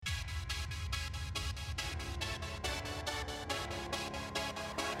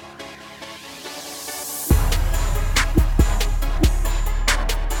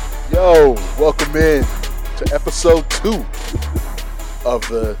Welcome in to episode 2 of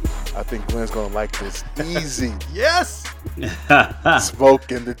the, I think Glenn's going to like this, Easy Yes.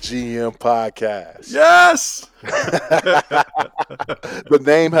 Smoke and the GM podcast. Yes. The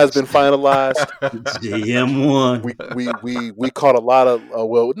name has been finalized. GM1. We caught a lot of,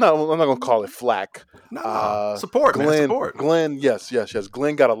 no, I'm not going to call it flack. Support, Glenn, man. Support. Glenn, yes.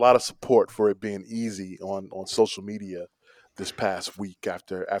 Glenn got a lot of support for it being easy on social media this past week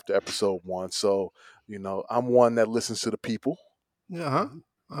after episode 1. So, I'm one that listens to the people. So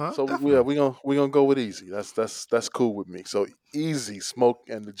definitely. we're gonna go with easy. That's cool with me. So Easy Smoke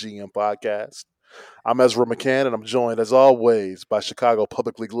and the GM podcast. I'm Ezra McCann, and I'm joined as always by Chicago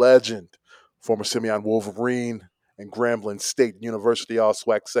Public League legend, former Simeon Wolverine and Grambling State University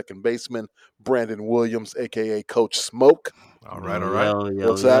All-SWAC second baseman Brandon Williams, aka Coach Smoke. All right.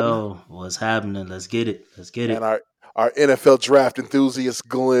 What's happening? Let's get it. And our NFL draft enthusiast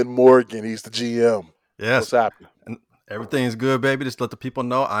Glenn Morgan. He's the GM. Yes. What's happening? And everything's good, baby. Just let the people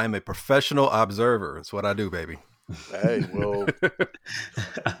know I am a professional observer. That's what I do, baby. Hey, well,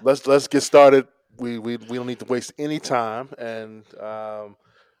 let's get started. We don't need to waste any time. And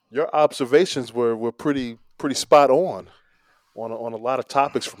your observations were pretty spot on a lot of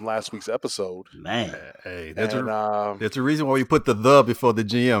topics from last week's episode. Man, hey, there's a reason why we put the before the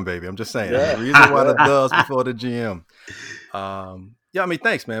GM, baby. I'm just saying. Yeah. There's a reason why the the's before the GM. Yeah, I mean,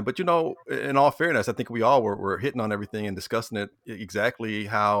 thanks, man. But in all fairness, I think we all were hitting on everything and discussing it exactly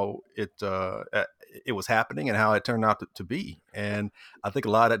how it was happening and how it turned out to be. And I think a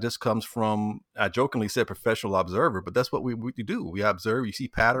lot of that just comes from, I jokingly said professional observer, but that's what we do. We observe, you see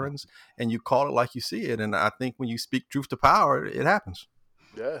patterns, and you call it like you see it. And I think when you speak truth to power, it happens.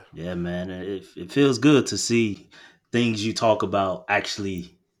 Yeah, man. It feels good to see things you talk about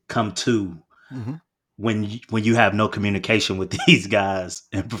actually come to. Mm-hmm. When you have no communication with these guys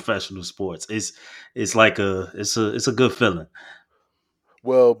in professional sports. It's like it's a good feeling.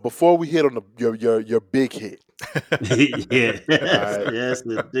 Well, before we hit on your big hit, yes, right. Yes,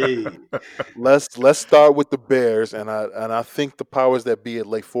 indeed. Let's start with the Bears, and I think the powers that be at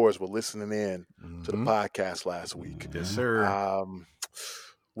Lake Forest were listening in to the podcast last week. Yes, sir.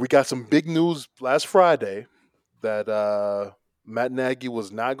 We got some big news last Friday that Matt Nagy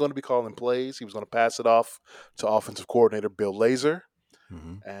was not going to be calling plays. He was going to pass it off to offensive coordinator Bill Lazor,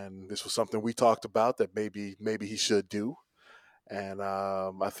 and this was something we talked about that maybe he should do. And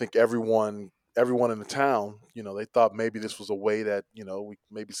I think everyone in the town, they thought maybe this was a way that, we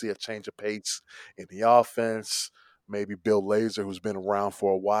maybe see a change of pace in the offense. Maybe Bill Lazor, who's been around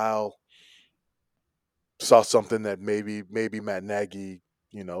for a while, saw something that maybe Matt Nagy,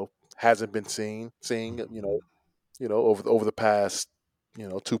 hasn't been seeing, over the past,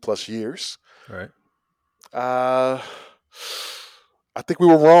 2+ years. Right. I think we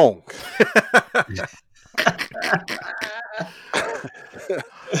were wrong.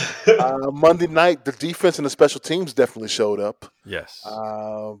 Monday night, the defense and the special teams definitely showed up. Yes.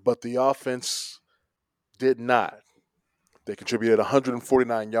 But the offense did not. They contributed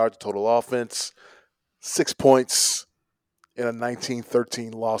 149 yards of total offense, 6 points in a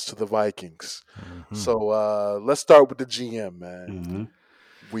 19-13 loss to the Vikings. Mm-hmm. So let's start with the GM, man.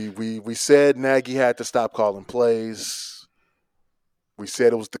 Mm-hmm. We said Nagy had to stop calling plays. We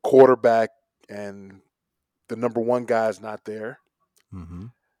said it was the quarterback and the number one guy is not there. Mm-hmm.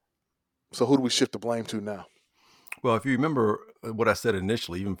 So who do we shift the blame to now? Well, if you remember what I said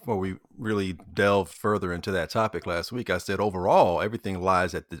initially, even before we really delved further into that topic last week, I said overall everything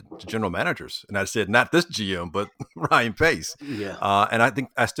lies at the general managers, and I said not this GM, but Ryan Pace. Yeah. And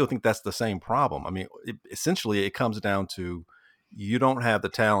I still think that's the same problem. I mean, essentially, it comes down to you don't have the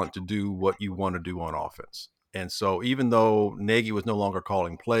talent to do what you want to do on offense, and so even though Nagy was no longer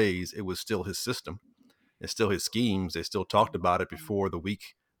calling plays, it was still his system. It's still his schemes. They still talked about it before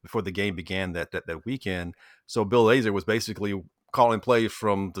the game began that weekend. So Bill Lazor was basically calling plays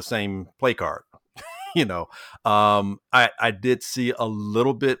from the same play card. I did see a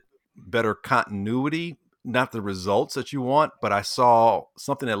little bit better continuity, not the results that you want, but I saw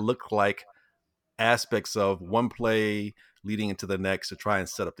something that looked like aspects of one play leading into the next to try and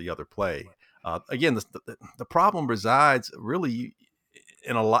set up the other play. Again, the problem resides really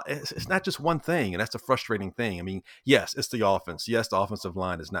in a lot. It's not just one thing, and that's the frustrating thing. I mean, yes, it's the offense. Yes, the offensive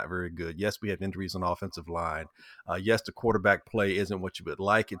line is not very good. Yes, we have injuries on the offensive line. Yes, the quarterback play isn't what you would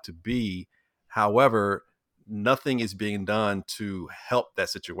like it to be. However, nothing is being done to help that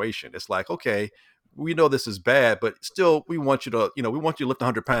situation. It's like, okay, we know this is bad, but still we want you to lift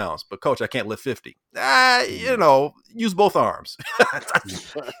 100 pounds, but coach, I can't lift 50. Use both arms.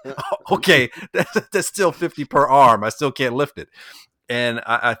 Okay, that's still 50 per arm. I still can't lift it. And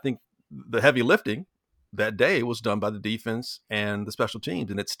I think the heavy lifting that day was done by the defense and the special teams,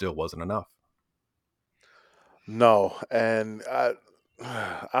 and it still wasn't enough. No, and I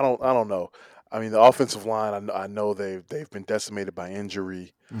don't know. I mean, the offensive line. I know they've been decimated by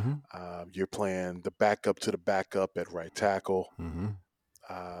injury. You're playing the backup to the backup at right tackle. It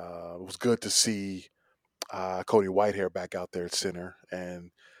was good to see Cody Whitehair back out there at center,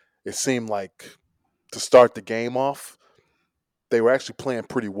 and it seemed like to start the game off, they were actually playing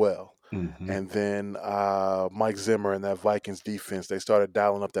pretty well. And then Mike Zimmer and that Vikings defense, they started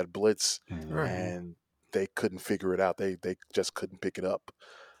dialing up that blitz, and they couldn't figure it out. They just couldn't pick it up.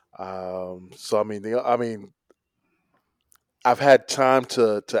 So I mean, I've had time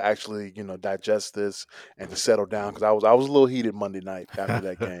to actually digest this and to settle down because I was a little heated Monday night after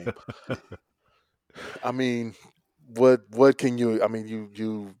that game. I mean, what can you? I mean,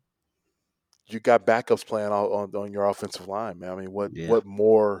 you got backups playing on your offensive line, man. I mean, what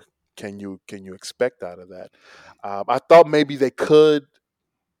more can you expect out of that? I thought maybe they could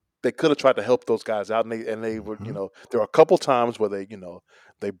have tried to help those guys out, and they were there were a couple times where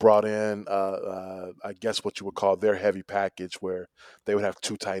they brought in I guess what you would call their heavy package, where they would have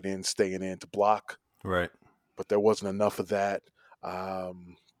two tight ends staying in to block, right? But there wasn't enough of that.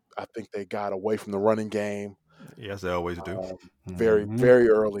 I think they got away from the running game. Yes, they always do. Very, very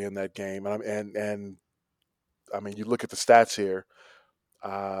early in that game, and I mean, you look at the stats here.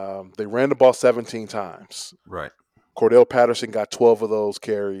 They ran the ball 17 times. Right. Cordell Patterson got 12 of those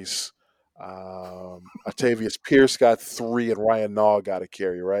carries. Octavius Pierce got 3, and Ryan Nall got a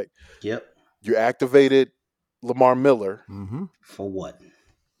carry. Right. Yep. You activated Lamar Miller for what?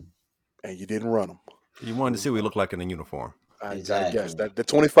 And you didn't run him. You wanted to see what he looked like in a uniform. Exactly. I guess that the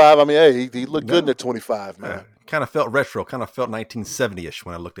 25. I mean, hey, he looked good in the 25, man. Yeah. Kind of felt retro. Kind of felt 1970ish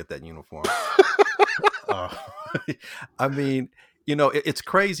when I looked at that uniform. I mean, it's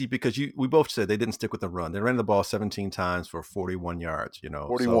crazy because we both said they didn't stick with the run. They ran the ball 17 times for 41 yards.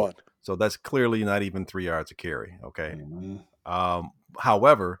 41. So that's clearly not even 3 yards a carry. Okay.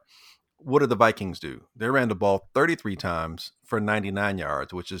 However, what did the Vikings do? They ran the ball 33 times for 99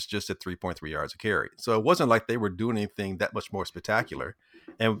 yards, which is just at 3.3 yards a carry. So it wasn't like they were doing anything that much more spectacular.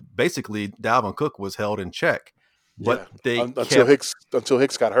 And basically, Dalvin Cook was held in check. But until Hicks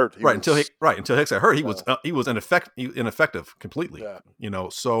got hurt. Until Hicks got hurt, he was ineffective completely. Yeah.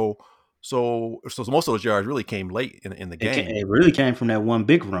 So most of those yards really came late in the game. It really came from that one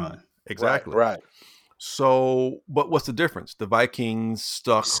big run. Exactly. Right. So, but what's the difference? The Vikings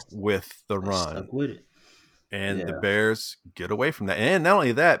stuck with the run. Stuck with it. And the Bears get away from that. And not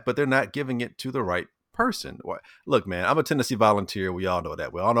only that, but they're not giving it to the right person. Look, man, I'm a Tennessee Volunteer. We all know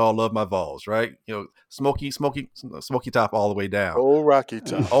that. We all know I love my Vols, right? Smoky top all the way down. Old Rocky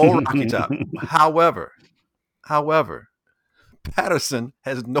top. However, Patterson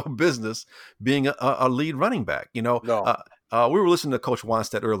has no business being a lead running back. No. We were listening to Coach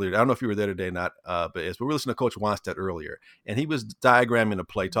Wannstedt earlier. I don't know if you were there today or not, but we were listening to Coach Wannstedt earlier, and he was diagramming a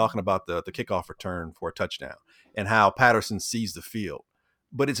play, talking about the kickoff return for a touchdown and how Patterson sees the field.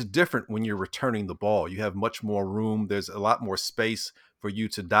 But it's different when you're returning the ball. You have much more room. There's a lot more space for you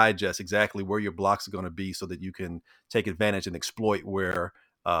to digest exactly where your blocks are going to be so that you can take advantage and exploit where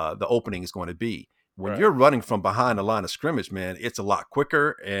the opening is going to be. When you're running from behind the line of scrimmage, man, it's a lot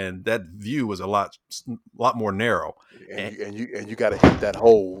quicker, and that view is a lot more narrow. And you got to hit that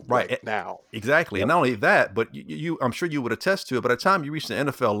hole right now. Exactly. Yep. And not only that, but you I'm sure you would attest to it. By the time you reach the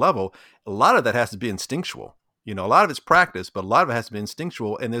NFL level, a lot of that has to be instinctual. A lot of it's practice, but a lot of it has to be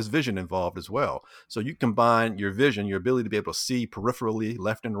instinctual, and there's vision involved as well. So you combine your vision, your ability to be able to see peripherally,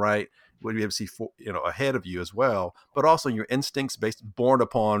 left and right, would be able to see ahead of you as well, but also your instincts born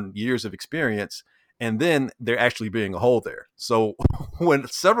upon years of experience. And then there actually being a hole there. So when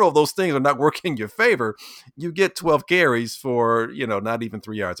several of those things are not working in your favor, you get 12 carries for, not even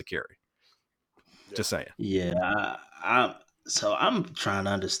 3 yards a carry. Yeah. Just saying. Yeah. So I'm trying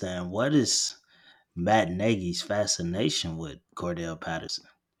to understand, what is Matt Nagy's fascination with Cordell Patterson?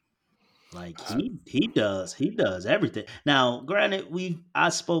 Like he does everything. Now, granted, I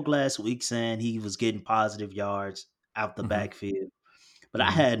spoke last week saying he was getting positive yards out the backfield. But I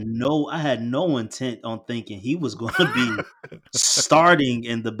had no intent on thinking he was going to be starting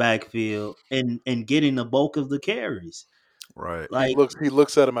in the backfield and getting the bulk of the carries. Right. Like he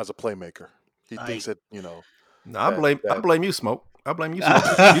looks at him as a playmaker. He thinks that No, I blame you, Smoke. I blame you, Smoke.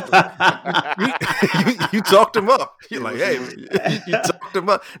 You talked him up. You're like, hey, you talked him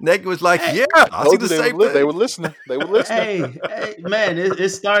up. Nagy was like, yeah, I see the same thing. They were listening. They were listening. Hey, man,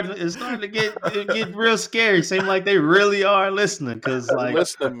 it's starting to get real scary. Seem like they really are listening because, like,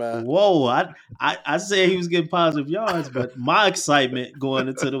 listening, man. whoa, I said he was getting positive yards, but my excitement going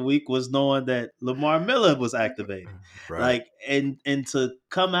into the week was knowing that Lamar Miller was activated. Right. Like, and to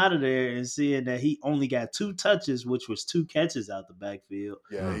come out of there and seeing that he only got 2 touches, which was 2 catches out the backfield.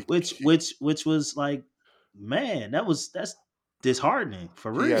 Yeah, which was like, man, that's disheartening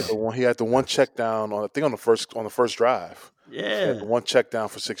for real. He had the one check down on the first drive. Yeah, he had the one check down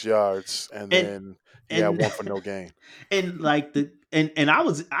for 6 yards, and then he had one for no gain. And like I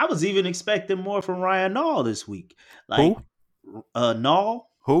was even expecting more from Ryan Nall this week. Like, who? Nall.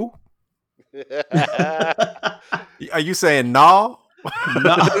 Who? Are you saying Nall?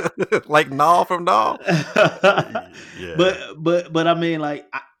 Like Nall from Nall? Yeah. But I mean, like,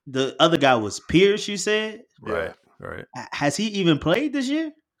 the other guy was Pierce. You said, right. Has he even played this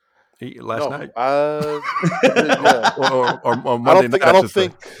year? Last night? Yeah. or Monday night. I don't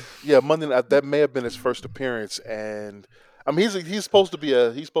think. Yeah, Monday night. That may have been his first appearance, and I mean he's supposed to be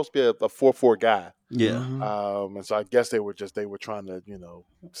a 4-4 guy. Yeah. And so I guess they were trying to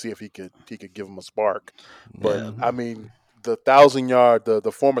see if he could give him a spark. But I mean, the 1,000-yard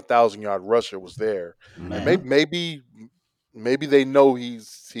the former 1,000-yard rusher was there. And maybe they know he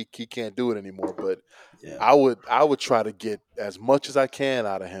can't do it anymore. But I would try to get as much as I can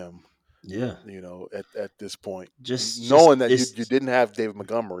out of him. Yeah. At this point, just knowing that you didn't have David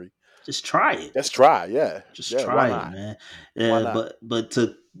Montgomery, just try it. Let's try, yeah. Just try it, man. Yeah, but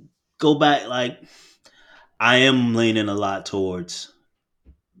to go back, like, I am leaning a lot towards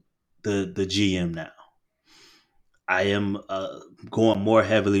the GM now. I am going more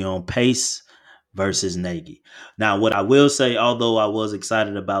heavily on Pace versus Nagy. Now, what I will say, although I was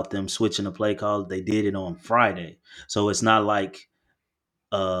excited about them switching the play call, they did it on Friday, so it's not like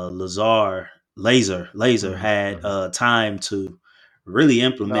Laser had time to really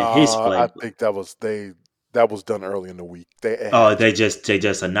implement his play. I think that was done early in the week. They just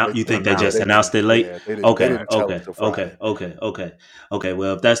announced. You think they just announced it late? Yeah, Okay.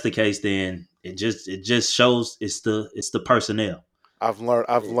 Well, if that's the case, then it just shows it's the personnel. I've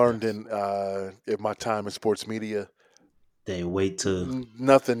learned in my time in sports media. They wait to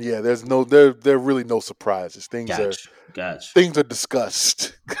nothing. Yeah, there are really no surprises. Things are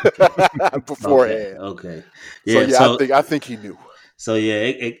discussed beforehand. Okay. Yeah. I think he knew. So yeah,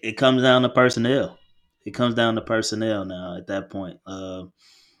 it comes down to personnel. It comes down to personnel now. At that point,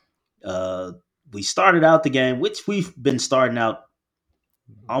 we started out the game, which we've been starting out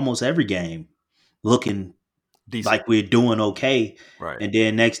almost every game, looking decent, like we're doing okay. Right. And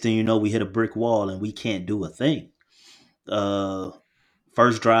then next thing you know, we hit a brick wall and we can't do a thing.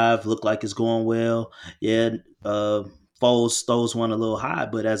 First drive looked like it's going well. Yeah, Foles throws one a little high,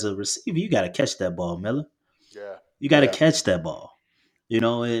 but as a receiver, you got to catch that ball, Miller. Yeah, you got to catch that ball.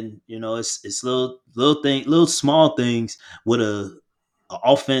 It's little small things with a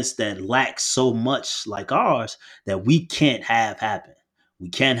offense that lacks so much like ours that we can't have happen. We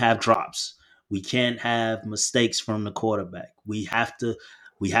can't have drops. We can't have mistakes from the quarterback. We have to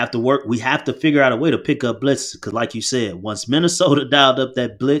work. We have to figure out a way to pick up blitzes because, like you said, once Minnesota dialed up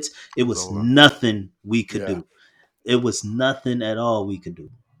that blitz, it was nothing we could do. It was nothing at all we could do.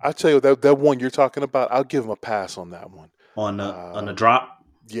 I tell you that one you're talking about, I'll give him a pass on that one. On the drop.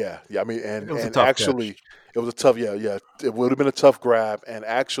 Yeah. I mean, and actually, it was a tough. Yeah. It would have been a tough grab, and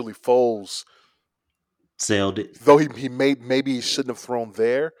actually, Foles sailed it. Though maybe he shouldn't have thrown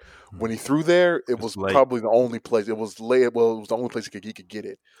there. When he threw there, it was probably the only place. It was late. Well, it was the only place he could get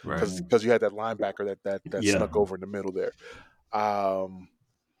it because you had that linebacker that snuck over in the middle there.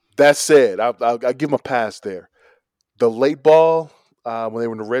 That said, I'll give him a pass there. The late ball when they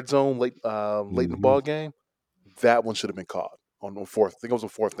were in the red zone late in the ball game, that one should have been caught on fourth. I think it was on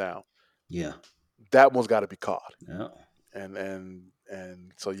fourth down. Yeah, that one's got to be caught. Yeah, and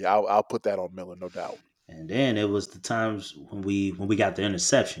so yeah, I'll put that on Miller, no doubt. And then it was the times when we got the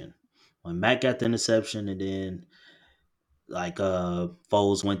interception. When Matt got the interception, and then like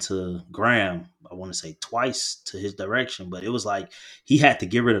Foles went to Graham, I want to say twice to his direction, but it was like he had to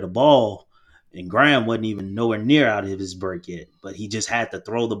get rid of the ball, and Graham wasn't even nowhere near out of his break yet. But he just had to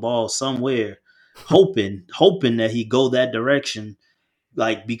throw the ball somewhere, hoping that he go that direction,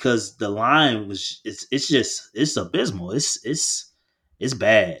 like because the line was it's abysmal. It's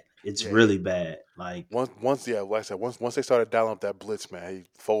bad. It's really bad. Like once they started dialing up that blitz, man,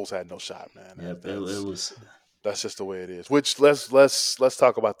 Foles had no shot, man. Yep, it was. That's just the way it is. Which let's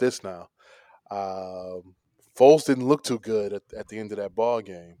talk about this now. Foles didn't look too good at the end of that ball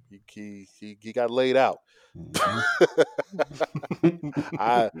game. He got laid out.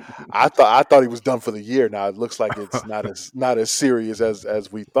 I thought he was done for the year. Now it looks like it's not as serious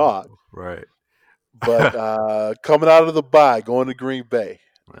as we thought. Right. But coming out of the bye, going to Green Bay.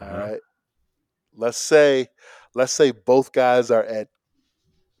 All right. Let's say both guys are at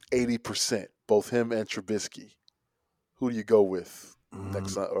 80%, both him and Trubisky. Who do you go with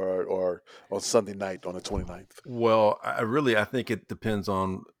next or on Sunday night on the 29th? Well, I think it depends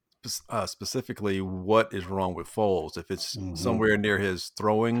on specifically what is wrong with Foles. If it's somewhere near his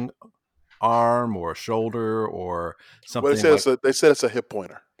throwing arm or shoulder or something. Well, they said it's a hip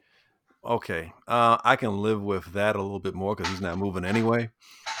pointer. Okay, I can live with that a little bit more because he's not moving anyway.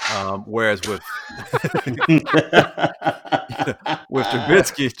 Whereas with with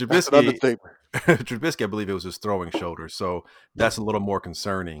Trubisky, I believe it was his throwing shoulder, so that's a little more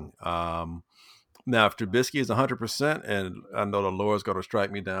concerning. Now, if Trubisky is 100%, and I know the Lord's going to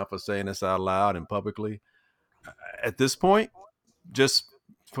strike me down for saying this out loud and publicly, at this point, just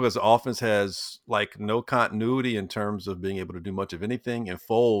because the offense has like no continuity in terms of being able to do much of anything, and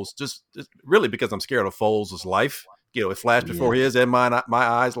Foles just really because I'm scared of Foles' life. It flashed before his and my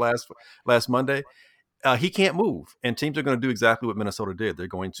eyes last Monday. He can't move, and teams are going to do exactly what Minnesota did. They're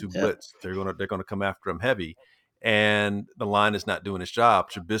going to blitz. They're going to come after him heavy, and the line is not doing its job.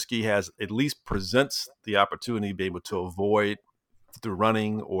 Trubisky at least presents the opportunity to be able to avoid through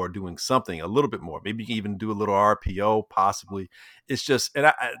running or doing something a little bit more. Maybe even do a little RPO, possibly. It's just,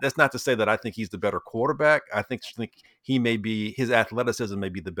 and that's not to say that I think he's the better quarterback. I think he may be, his athleticism may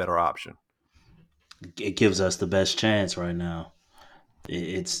be the better option. It gives us the best chance right now.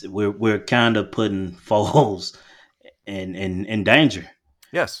 We're kind of putting Foles in danger.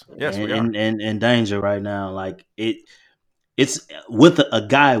 Yes, we are. In danger right now. Like it's with a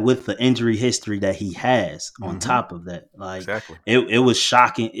guy with the injury history that he has on top of that. Like exactly. It was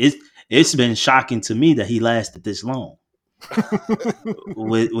shocking. It's been shocking to me that he lasted this long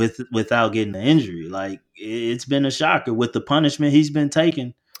without getting an injury. Like it's been a shocker with the punishment he's been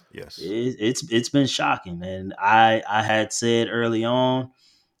taking. Yes, it's been shocking. And I had said early on,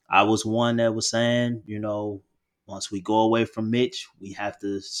 I was one that was saying, once we go away from Mitch, we have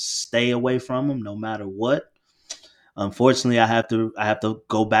to stay away from him no matter what. Unfortunately, I have to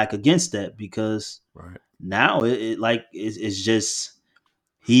go back against that because now it's just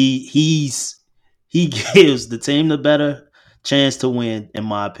he gives the team the better chance to win, in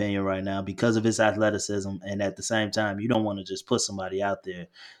my opinion, right now because of his athleticism. And at the same time, you don't want to just put somebody out there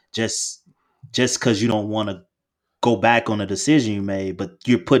just because you don't want to go back on a decision you made, but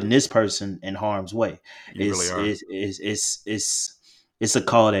you're putting this person in harm's way. It's a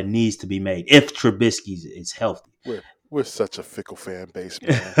call that needs to be made if Trubisky is healthy. We're such a fickle fan base,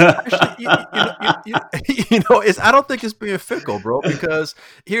 man. Actually, I don't think it's being fickle, bro, because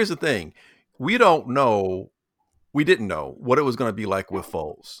here's the thing. We didn't know what it was going to be like with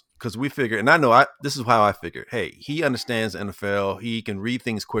Foles. Because we figured, and I know this is how I figured, hey, he understands the NFL. He can read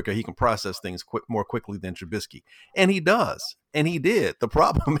things quicker. He can process things more quickly than Trubisky. And he does. And he did. The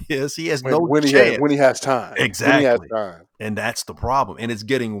problem is he has no chance. When he has time. Exactly. When he has time. And that's the problem. And it's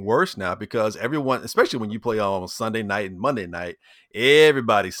getting worse now because everyone, especially when you play on Sunday night and Monday night,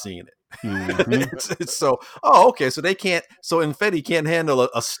 everybody's seeing it. It's so, okay, so they can't, so Infetti can't handle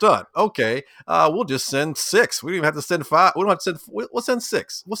a stunt. Okay, we'll just send 6. We don't even have to send 5. We don't have to send, we'll send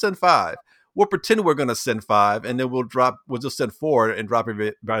 6. We'll send 5. We'll pretend we're going to send 5, and then we'll just send 4 and drop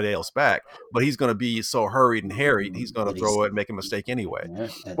everybody else back. But he's going to be so hurried and harried, he's going to throw it and make a mistake anyway. Well,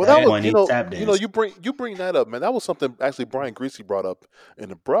 that was, you bring that up, man. That was something actually Brian Greasy brought up in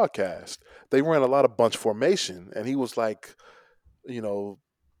the broadcast. They ran a lot of bunch formation, and he was like,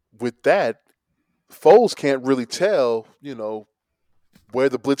 with that, Foles can't really tell, where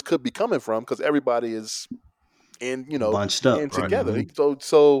the blitz could be coming from because everybody is bunched up and together. Right.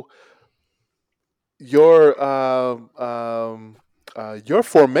 So your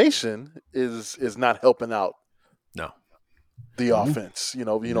formation is not helping out. No, the offense.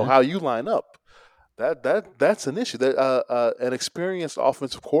 How you line up. That's an issue. That an experienced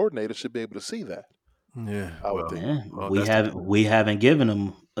offensive coordinator should be able to see that. Yeah, I would think. Yeah. We haven't given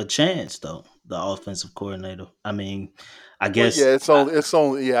him a chance though. The offensive coordinator. I mean, I guess. Well, it's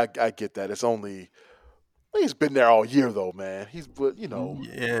only. Yeah, I get that. It's only. He's been there all year though, man. Yeah,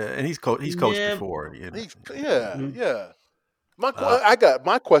 and he's coached before. Yeah. I got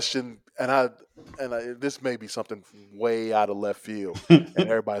my question, and this may be something way out of left field, and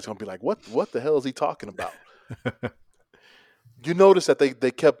everybody's gonna be like, "What the hell is he talking about?" You notice that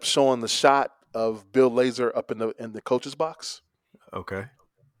they kept showing the shot of Bill Lazor up in the coach's box. Okay.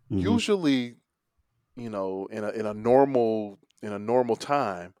 Mm-hmm. Usually, in a normal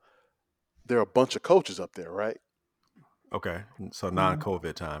time, there are a bunch of coaches up there, right? Okay, so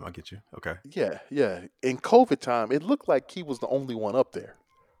non-COVID time, I get you. Okay, Yeah. In COVID time, it looked like he was the only one up there.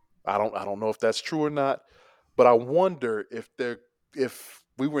 I don't know if that's true or not, but I wonder if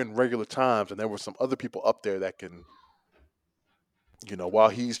we were in regular times and there were some other people up there that can, while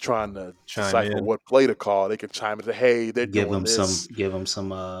he's trying to chime decipher in. what play to call, they can chime in and say, "Hey, they're Give doing him this."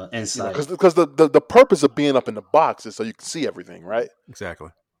 some insight. Because the purpose of being up in the box is so you can see everything, right? Exactly.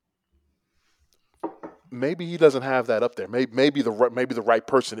 Maybe he doesn't have that up there. Maybe the right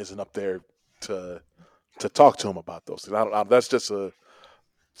person isn't up there to talk to him about those things. That's just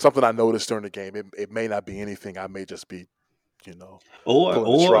something I noticed during the game. It may not be anything. I may just be, pulling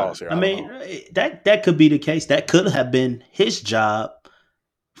the straws here. I mean, that could be the case. That could have been his job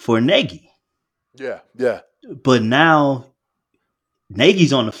for Nagy. Yeah. But now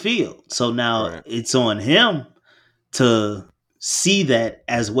Nagy's on the field, so now it's on him to see that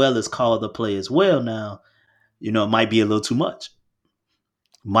as well as call the play as well. Now, it might be a little too much.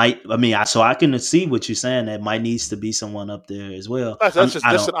 So I can see what you're saying. That might needs to be someone up there as well. That's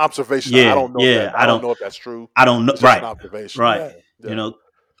just an observation. Yeah, I don't know. I don't know if that's true. I don't know. It's just an observation. Right. Yeah.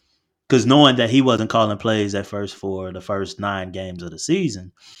 Because knowing that he wasn't calling plays for the first 9 games of the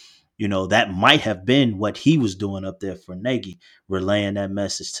season, that might have been what he was doing up there for Nagy, relaying that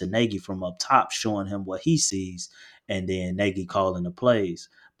message to Nagy from up top, showing him what he sees, and then Nagy calling the plays.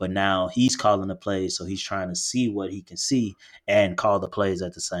 But now he's calling the plays, so he's trying to see what he can see and call the plays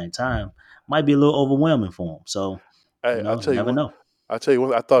at the same time. Might be a little overwhelming for him. So, I'll tell you never know. I'll tell you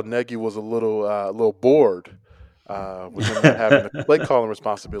what. I thought Nagy was a little bored with him not having the play calling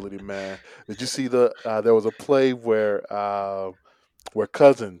responsibility. Man, did you see there was a play where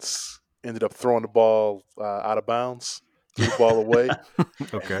Cousins ended up throwing the ball out of bounds, threw the ball away.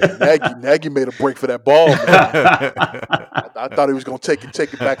 Okay. Nagy made a break for that ball, man. I thought he was going to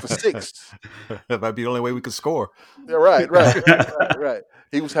take it back for 6. That might be the only way we could score. Yeah, right.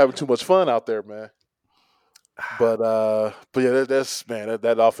 He was having too much fun out there, man. But yeah,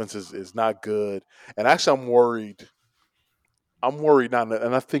 that offense is not good. And actually, I'm worried. Now,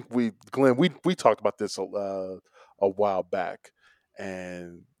 and I think Glenn, we talked about this a while back,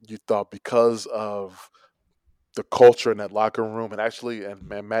 and you thought because of the culture in that locker room,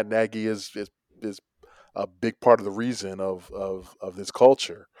 and Matt Nagy is a big part of the reason of this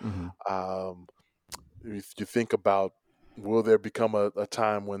culture. Mm-hmm. If you think about, will there become a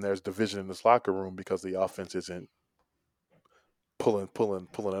time when there's division in this locker room because the offense isn't pulling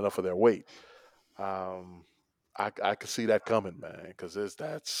enough of their weight? I could see that coming, man, because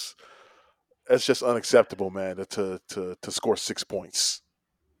that's just unacceptable, man. To score 6 points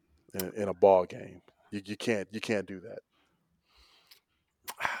in a ball game, you can't do that.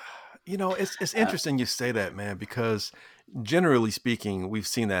 It's interesting you say that, man, because generally speaking, we've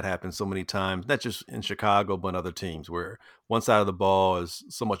seen that happen so many times, not just in Chicago, but other teams where one side of the ball is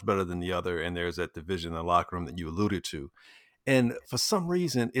so much better than the other, and there's that division in the locker room that you alluded to. And for some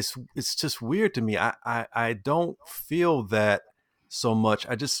reason, it's just weird to me. I don't feel that so much.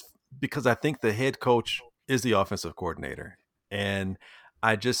 Because I think the head coach is the offensive coordinator, and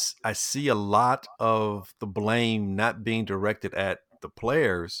I see a lot of the blame not being directed at the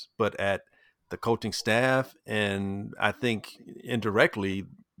players, but at the coaching staff, and I think indirectly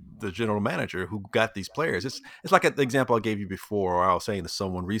the general manager who got these players. It's like the example I gave you before, or I was saying to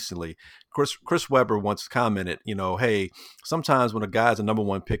someone recently. Chris Webber once commented, hey, sometimes when a guy's a number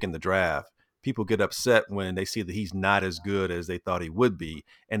 1 pick in the draft, people get upset when they see that he's not as good as they thought he would be,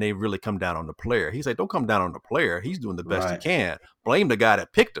 and they really come down on the player. He's like, don't come down on the player. He's doing the best he can. Blame the guy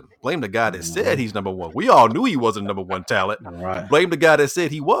that picked him. Blame the guy that said he's number 1. We all knew he wasn't number 1 talent. Right. Blame the guy that said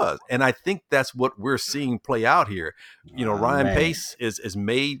he was. And I think that's what we're seeing play out here. Ryan Pace is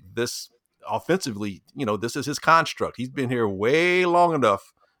made this offensively. This is his construct. He's been here way long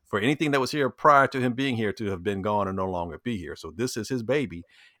enough for anything that was here prior to him being here to have been gone and no longer be here. So this is his baby.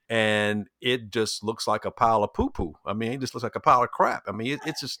 And it just looks like a pile of poo-poo. I mean, it just looks like a pile of crap. I mean,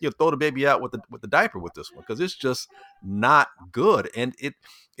 it's just, throw the baby out with the diaper with this one, because it's just not good. And it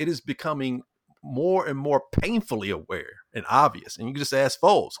is becoming more and more painfully aware and obvious. And you can just ask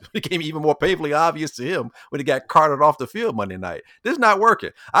Foles. It became even more painfully obvious to him when he got carted off the field Monday night. This is not working.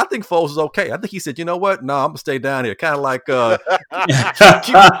 I think Foles is okay. I think he said, you know what? No, I'm going to stay down here. Kind of like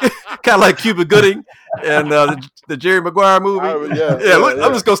Cuba Gooding and the Jerry Maguire movie. I'm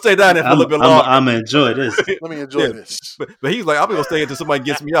just going to stay down there for a little bit longer. I'm going to enjoy this. Let me enjoy this. But he's like, I'm going to stay until somebody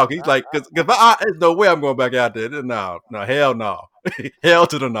gets me out. He's like, because there's no way I'm going back out there. No, hell no. Hell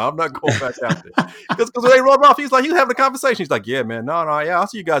to the no. I'm not going back out there. Because when they run off, he's like, he was having a conversation conversation. He's like, yeah, man, no, yeah, I'll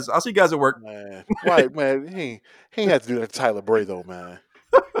see you guys at work. Man, right, man. He ain't had to do that to Tyler Bray though, man.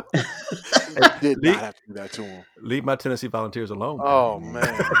 He did not have to do that to him. Leave my Tennessee Volunteers alone, man. Oh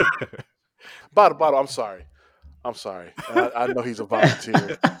man. Bottle, I'm sorry. I know he's a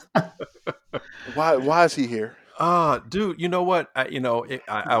volunteer. Why is he here? Dude, you know what?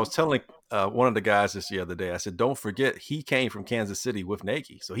 I was telling one of the guys this the other day. I said, don't forget, he came from Kansas City with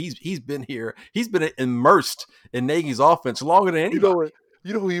Nagy, so he's been here. He's been immersed in Nagy's offense longer than anybody.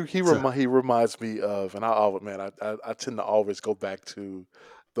 You know who he reminds me of, and I tend to always go back to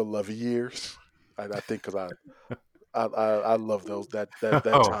the Lovey years. I think because I love that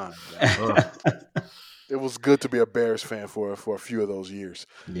time. It was good to be a Bears fan for a few of those years.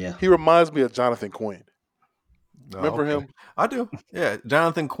 Yeah, he reminds me of Jonathan Quinn. Remember him? I do. Yeah,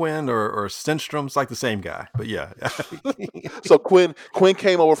 Jonathan Quinn or Stenstrom's like the same guy, but yeah. So Quinn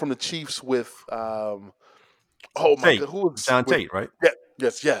came over from the Chiefs with Tate. Who was John Tate, right? Yeah,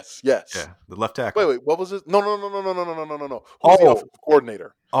 yes. Yeah, the left tackle. Wait, what was it? No. Who's the offensive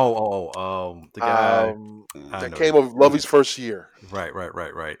coordinator? The guy that came over Lovey's first year. Right.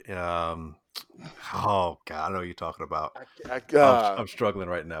 Oh God, I know what you're talking about. I'm struggling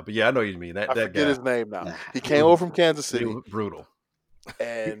right now, but yeah, I know what you mean. That forget guy. His name now. He came over from Kansas City. Brutal.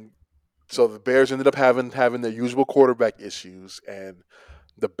 And so the Bears ended up having their usual quarterback issues, and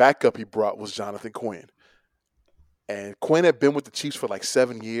the backup he brought was Jonathan Quinn. And Quinn had been with the Chiefs for like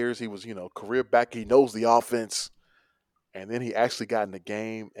 7 years. He was, career back. He knows the offense. And then he actually got in the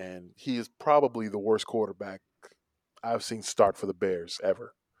game, and he is probably the worst quarterback I've seen start for the Bears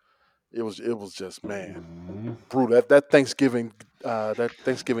ever. It was just, man, brutal. That Thanksgiving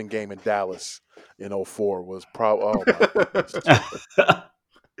game in Dallas in 2004 was probably, oh my goodness.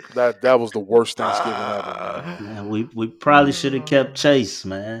 That was the worst Thanksgiving ever. Man, we probably should have kept Chase,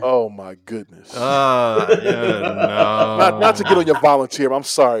 man. Oh my goodness. No. Not to get on your volunteer. I'm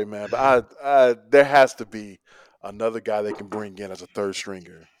sorry, man, but there has to be another guy they can bring in as a third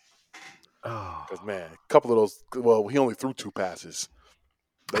stringer. Because man, a couple of those. Well, he only threw 2 passes.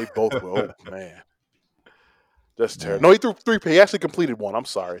 They both were. Oh man, that's terrible. No, he threw 3. He actually completed 1. I'm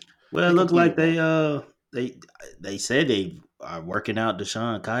sorry. Well, it looked like they said they are working out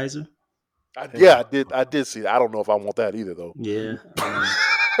Deshaun Kaiser. I did see that. I don't know if I want that either, though. Yeah.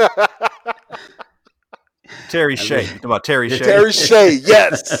 Terry Shea. You talking about Terry Shea? Terry Shea,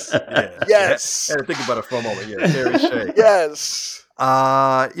 yes. Yeah. Yes. I had to think about it for a moment. Yeah, Terry Shea. Yes.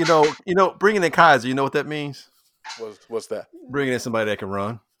 Bringing in Kaiser, you know what that means? What's that? Bringing in somebody that can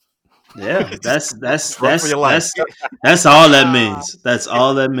run. Yeah, that's Run for your life. that's all that means. That's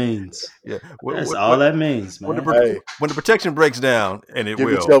all that means. Yeah, that's all that means, man. When the protection breaks down, and it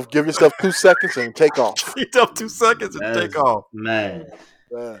will. Give yourself 2 seconds and take off. Give yourself 2 seconds and take off. Man.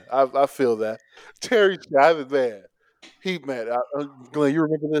 I feel that. Terry, man, Glenn, you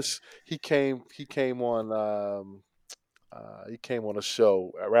remember this? He came on a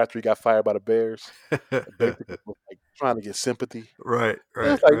show after he got fired by the Bears. Basically, like trying to get sympathy. Right.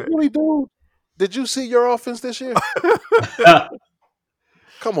 Like, really, dude? Did you see your offense this year?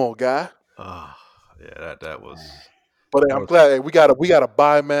 Come on, guy. Yeah, that was. But I'm glad we got a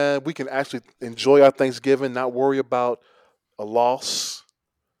bye, man. We can actually enjoy our Thanksgiving, not worry about a loss.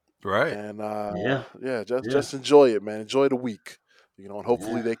 Right. And just enjoy it, man. Enjoy the week. And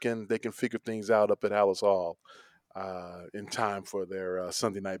hopefully they can figure things out up at Hallis Hall in time for their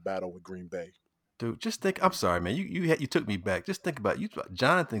Sunday night battle with Green Bay. Dude, just think. I'm sorry, man. You took me back. Just think about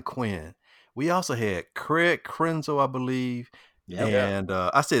Jonathan Quinn. We also had Craig Krenzel, I believe. Yeah. And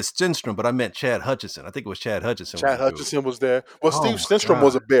I said Stenstrom, but I meant Chad Hutchinson. I think it was Chad Hutchinson. Chad Hutchinson was there. Well, Steve Stenstrom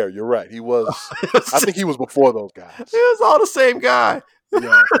was a Bear. You're right. He was. I think he was before those guys. It was all the same guy.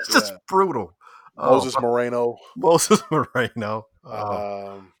 Yeah, it's just brutal. Moses Moreno.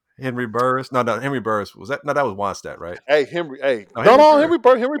 Henry Burris. No, Henry Burris was that? No, that was Wannstedt, right? Hey, Henry. Hey, Henry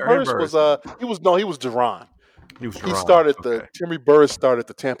Burris was. He was Duran. Henry Burris started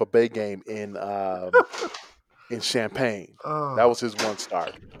the Tampa Bay game in Champaign. That was his one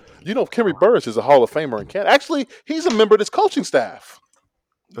start. Henry Burris is a Hall of Famer in Canada. Actually, he's a member of this coaching staff.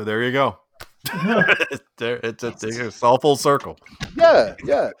 So there you go. It's all full circle. Yeah.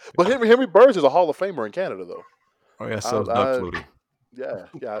 But Henry Burris is a Hall of Famer in Canada, though. Oh yeah, so Doug Flutie. Yeah.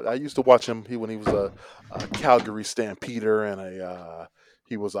 I used to watch him. When he was a Calgary Stampeder and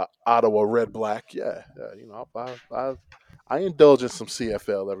he was a Ottawa Red Black. Yeah. I indulge in some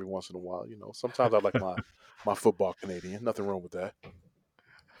CFL every once in a while. Sometimes I like my football Canadian. Nothing wrong with that.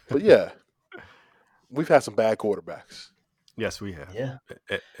 But yeah, we've had some bad quarterbacks. Yes, we have. Yeah,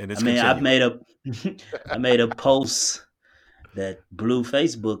 and it's I made a post that blew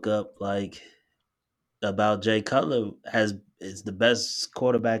Facebook up. Like, about Jay Cutler is the best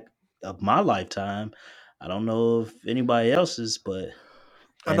quarterback of my lifetime. I don't know if anybody else's, but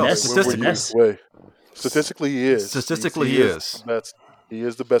I and know Wait, where and you? statistically, that's Wait, statistically, he is. statistically He he is the is. best. He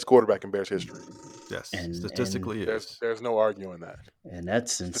is the best quarterback in Bears history. Yes, and statistically he There's is. there's no arguing that. and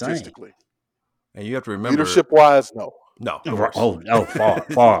that's insane. Statistically, And you have to remember, leadership wise, no. no, the worst.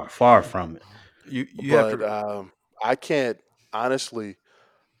 Oh, far from it. You have But to. I can't honestly,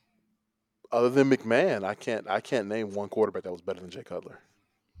 other than McMahon, I can't name one quarterback that was better than Jay Cutler.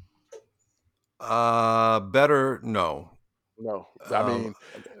 Better, no. No, I Um, mean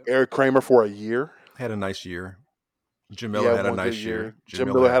Eric Kramer for a year. had a nice year. Jim He Miller had had a one good nice year. year. Jim Jim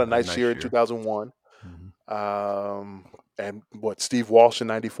Miller Miller had had a a nice year nice in year. 2001. Mhm. And what Steve Walsh in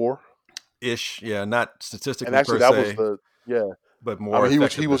 '94. Ish, yeah, not And statistically actually, per that was se, the yeah. but I more mean, he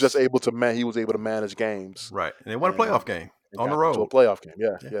was just effectiveness. able to he was able to manage games Right, and they won a and playoff game and on the got them to a road. playoff game.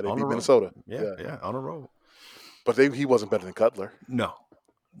 Yeah, Yeah, yeah, they on the beat road. Minnesota. Yeah, Yeah, yeah, on the road. but he wasn't better than Cutler. No,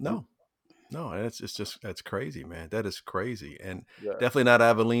 Nope. no, no. And it's just that's crazy, man. That is crazy, and Yeah. definitely not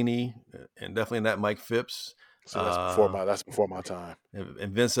Avellini, and definitely not Mike Phipps. See, Uh, that's before my time.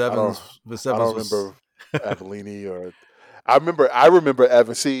 and Vince I don't Evans. Vince I Evans don't was. remember Avellini or I remember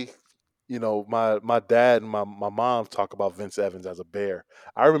Evans. See, my dad and my mom talk about Vince Evans as a Bear.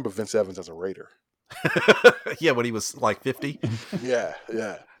 I remember Vince Evans as a Raider. Yeah, when he was like 50. Yeah,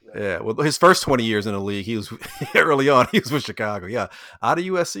 yeah. Yeah, well, his first 20 years in the league, he was early on. He was with Chicago. Yeah, out of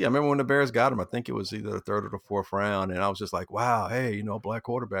USC. I remember when the Bears got him. I think it was either the third or the fourth round, and I was just like, "Wow, hey, black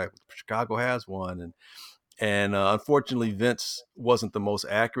quarterback. Chicago has one." And unfortunately, Vince wasn't the most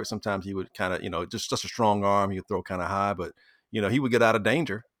accurate. Sometimes he would kind of, just a strong arm. He would throw kind of high, but he would get out of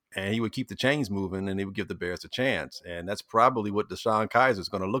danger and he would keep the chains moving, and he would give the Bears a chance. And that's probably what Deshaun Kaiser is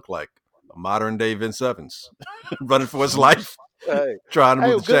going to look like. A modern day Vince Evans running for his life, Hey, trying to hey,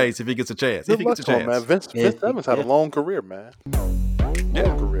 move the good chains if he gets a chance. If good he gets luck a to him, man. chance. Vince Evans had a If long career, man. Yeah.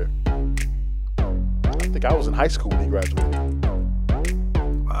 Long career. I think I was in high school when he graduated.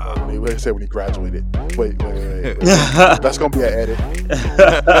 Wow. When he graduated. Wait. That's gonna be an edit.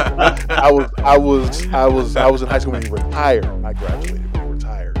 I was in high school when he retired. I graduated when he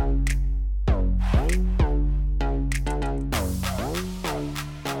retired.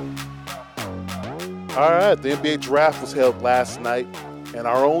 All right, the NBA draft was held last night, and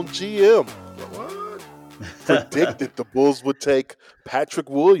our own GM What? predicted the Bulls would take Patrick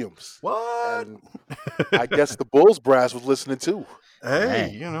Williams, What? and I guess the Bulls brass was listening too.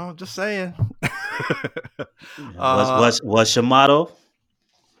 Hey, Dang. just saying. What's uh, what's your motto?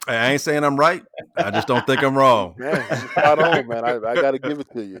 I ain't saying I'm right. I just don't think I'm wrong. Man, you're spot on, man. I got to give it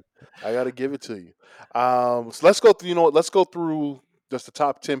to you. I got to give it to you. So let's go through. You know what? Let's go through just the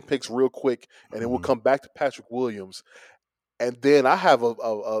top 10 picks real quick, and then we'll Mhm. come back to Patrick Williams. And then I have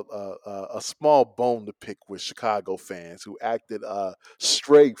a small bone to pick with Chicago fans who acted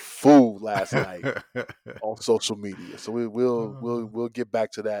straight fool last night on social media. So we'll get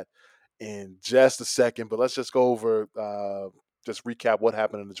back to that in just a second. But let's just go over just recap what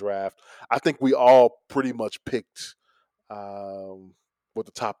happened in the draft. I think we all pretty much picked what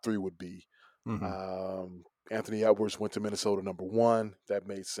the top three would be. Mhm. Anthony Edwards went to Minnesota #1. That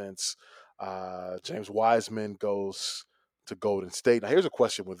made sense. James Wiseman goes to Golden State. Now here's a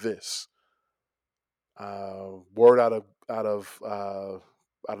question with this. Word out of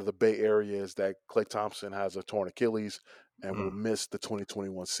the Bay Area is that Klay Thompson has a torn Achilles and will miss the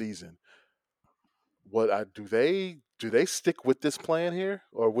 2021 season. Do they stick with this plan here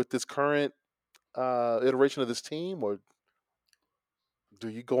or with this current iteration of this team, or do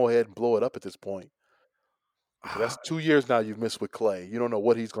you go ahead and blow it up at this point? Because that's 2 years now you've missed with Clay. You don't know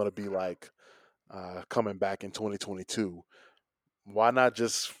what he's going to be like coming back in 2022. Why not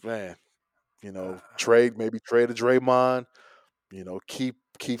just trade a Draymond,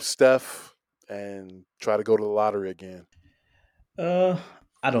 keep Steph and try to go to the lottery again? Uh,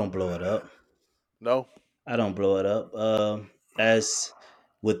 I don't blow it up. No, I don't blow it up. As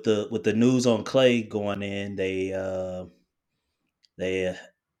with the news on Clay going in, they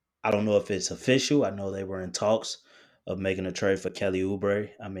I don't know if it's official. I know they were in talks of making a trade for Kelly Oubre.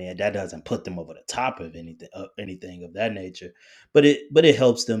 I mean, that doesn't put them over the top of anything of that nature, but it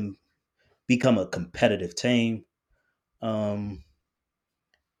helps them become a competitive team. Um,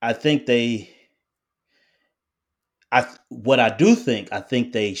 I think I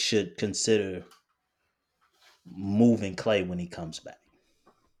think they should consider moving Clay when he comes back.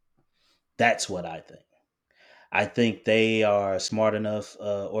 That's what I think. I think they are a smart enough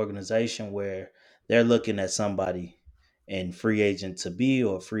organization where they're looking at somebody in free agent to be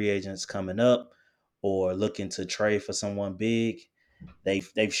or free agents coming up or looking to trade for someone big.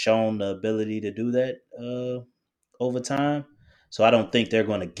 they've shown the ability to do that over time. So I don't think they're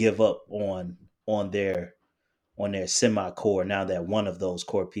going to give up on their semi core now that one of those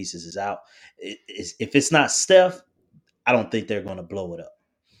core pieces is out. If it's not Steph, I don't think they're going to blow it up.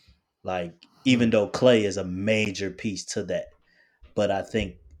 Like, even though Clay is a major piece to that, but I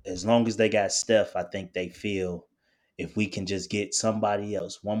think as long as they got Steph, I think they feel if we can just get somebody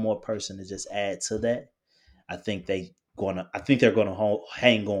else, one more person to just add to that, I think they're gonna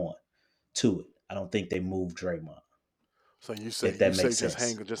hang on to it. I don't think they move Draymond. So you If that say makes sense.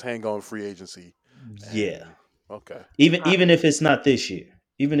 just hang on free agency, Yeah. and okay. Even if it's not this year.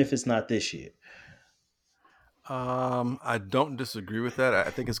 Even if it's not this year. I don't disagree with that. I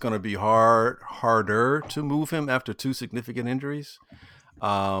think it's going to be harder to move him after two significant injuries.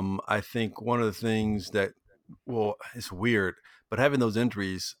 I think one of the things that, well, it's weird, but having those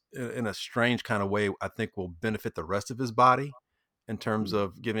injuries in a strange kind of way, I think will benefit the rest of his body in terms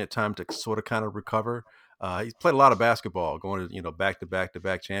of giving it time to sort of kind of recover. He's played a lot of basketball, going to back to back to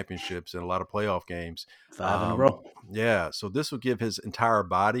back championships and a lot of playoff games. 5 in a row. Yeah, so this will give his entire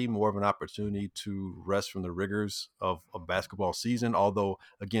body more of an opportunity to rest from the rigors of a basketball season. Although,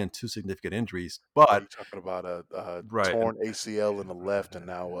 again, two significant injuries, but You're talking about a right, torn ACL in the left and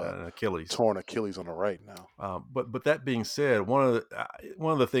now Achilles. torn Achilles on the right now. But that being said, one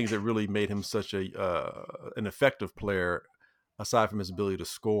of the things that really made him such an effective player, aside from his ability to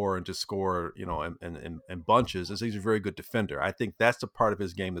score and just score, in bunches, is he's a very good defender. I think that's the part of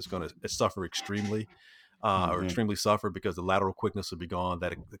his game that's going to suffer extremely. Or extremely suffer because the lateral quickness will be gone.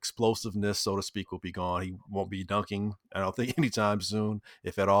 That explosiveness, so to speak, will be gone. He won't be dunking, I don't think, anytime soon,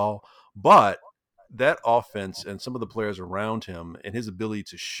 if at all. But that offense and some of the players around him and his ability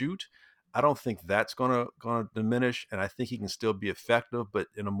to shoot, I don't think that's gonna diminish. And I think he can still be effective, but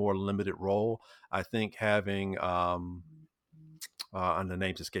in a more limited role. I think having and the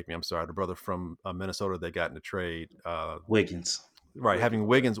names escape me. I'm sorry. The brother from Minnesota they got in the trade, Wiggins. Right, having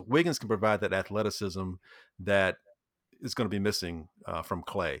Wiggins can provide that athleticism that is going to be missing from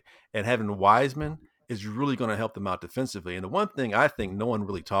Clay, and having Wiseman is really going to help them out defensively. And the one thing I think no one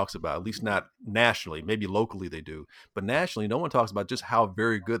really talks about, at least not nationally, maybe locally they do, but nationally, no one talks about just how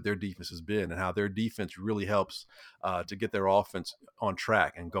very good their defense has been and how their defense really helps to get their offense on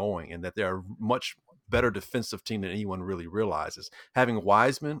track and going, and that they're a much better defensive team than anyone really realizes. Having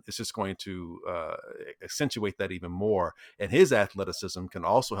Wiseman is just going to accentuate that even more, and his athleticism can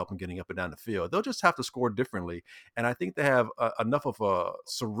also help him getting up and down the field. They'll just have to score differently, and I think they have enough of a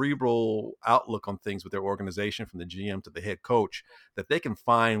cerebral outlook on things with their organization, from the GM to the head coach, that they can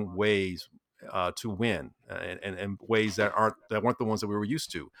find ways to win and ways that weren't the ones that we were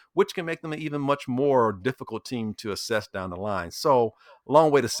used to, which can make them an even much more difficult team to assess down the line. So, a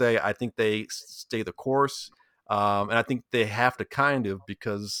long way to say, I think they stay the course. And I think they have to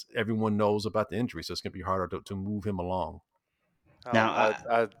because everyone knows about the injury, so it's going to be harder to move him along. Now,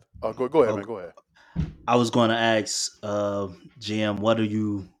 go ahead, man. Go ahead. I was going to ask GM, what do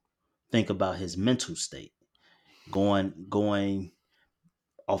you think about his mental state? Going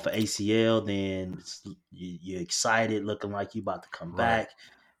off of ACL, then you're excited, looking like you about to come back,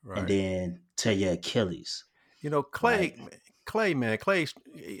 and then tear your Achilles. Clay, man,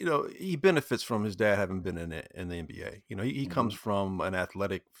 he benefits from his dad having been in the NBA. He comes from an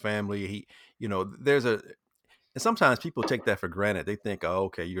athletic family. And sometimes people take that for granted. They think, oh,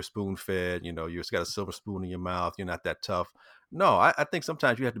 okay, you're spoon fed, you've got a silver spoon in your mouth. You're not that tough. No, I think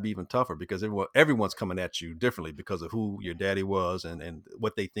sometimes you have to be even tougher because everyone's coming at you differently because of who your daddy was and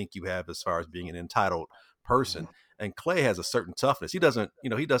what they think you have as far as being an entitled person. And Clay has a certain toughness. He doesn't,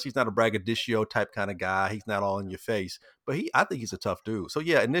 he's not a braggadocio type kind of guy. He's not all in your face, but I think he's a tough dude. So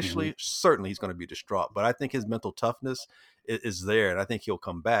yeah, initially, certainly he's going to be distraught, but I think his mental toughness is there, and I think he'll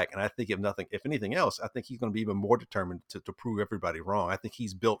come back. And I think if anything else, I think he's going to be even more determined to prove everybody wrong. I think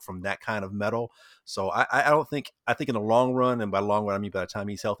he's built from that kind of metal. So I think in the long run, and by long run I mean by the time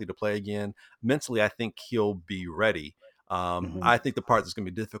he's healthy to play again, mentally I think he'll be ready. I think the part that's going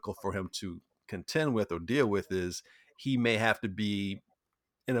to be difficult for him to contend with or deal with is he may have to be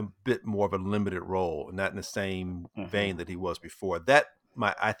in a bit more of a limited role, not in the same vein that he was before.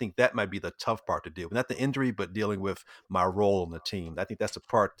 I think that might be the tough part to deal with, not the injury, but dealing with my role in the team. I think that's the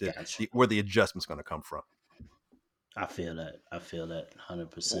part where the adjustment's going to come from. I feel that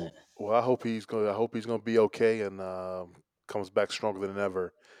 100%. Well, I hope he's going to be okay and comes back stronger than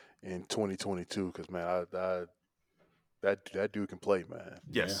ever in 2022. Because man, that dude can play, man.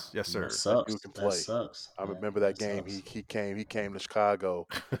 Yes, sir. That dude can play. Sucks. I remember that game. Sucks. He came to Chicago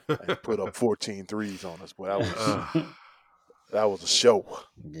and put up 14 threes on us. Boy, that was a show.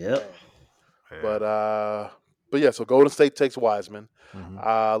 Yep. But But yeah, so Golden State takes Wiseman. Mm-hmm.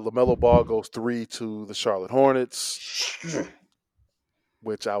 LaMelo Ball goes 3 to the Charlotte Hornets,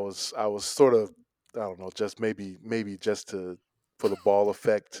 which I was sort of, I don't know, just maybe just for the ball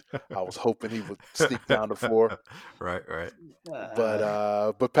effect. I was hoping he would sneak down the floor. Right.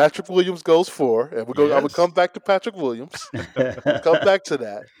 But Patrick Williams goes 4, and I'm gonna Yes. come back to Patrick Williams. Come back to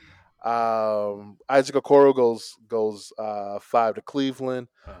that. Isaac Okoro goes 5 to Cleveland.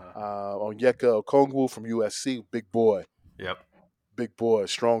 Onyeka Okongwu from USC, big boy,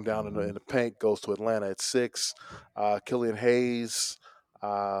 strong down in the paint, goes to Atlanta at 6. Killian Hayes,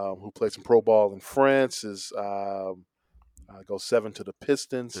 who played some pro ball in France, goes 7 to the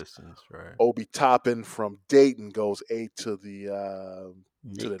Pistons. Right. Obi Toppin from Dayton goes 8 to the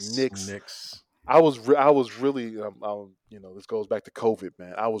Knicks. I was really, this goes back to COVID,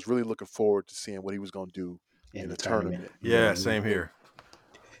 man. I was really looking forward to seeing what he was going to do in the tournament. Yeah, same here.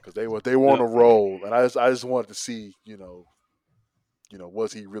 Because they were on a roll, and I just wanted to see,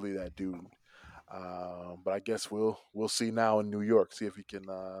 was he really that dude? But I guess we'll see now in New York, see if he can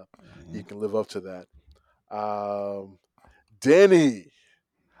live up to that. Denny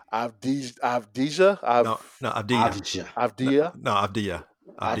Avdija.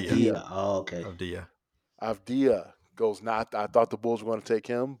 Oh, okay. Avdia goes not. I thought the Bulls were going to take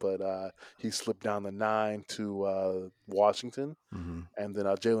him, but he slipped down to 9 to Washington, and then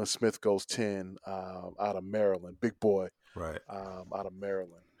Jalen Smith goes 10 out of Maryland. Big boy, right? Out of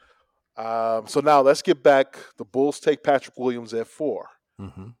Maryland. So now let's get back. The Bulls take Patrick Williams at 4,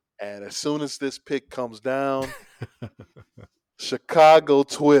 and as soon as this pick comes down. Chicago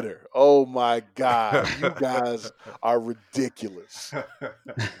Twitter. Oh my God. You guys are ridiculous.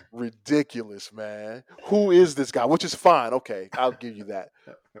 Ridiculous, man. Who is this guy? Which is fine. Okay, I'll give you that.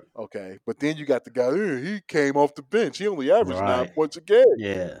 Okay. But then you got the guy, he came off the bench. He only averaged 9 points a game.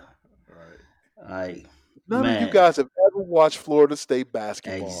 Yeah. Right. None of you guys have ever watched Florida State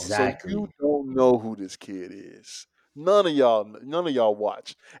basketball. Exactly. So you don't know who this kid is. None of y'all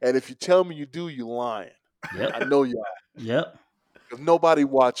watch. And if you tell me you do, you're lying. Yep. I know y'all. Yep. Because nobody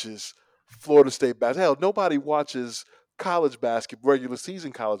watches Florida State basketball. Hell, nobody watches college basketball, regular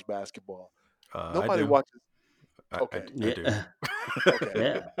season college basketball. Nobody watches. Okay, I do. Okay,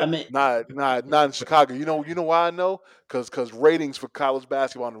 yeah. I mean, not in Chicago. You know why I know? Because ratings for college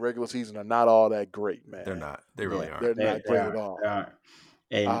basketball in the regular season are not all that great, man. They're not. They really aren't. They're not great at all.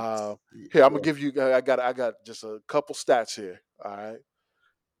 And, here, I'm gonna give you. I got just a couple stats here. All right.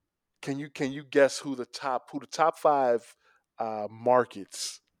 Can you guess who the top 5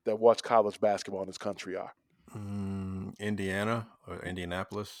 markets that watch college basketball in this country are? Indiana or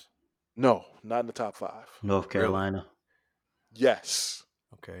Indianapolis? No, not in the top 5. North Carolina. Really? Yes.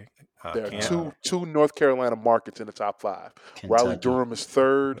 Okay. There are two North Carolina markets in the top 5. Kentucky. Raleigh Durham is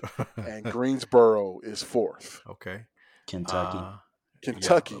 3rd, and Greensboro is 4th. Okay. Kentucky.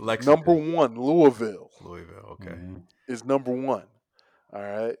 Yeah, number 1. Louisville. Okay. Is number 1. All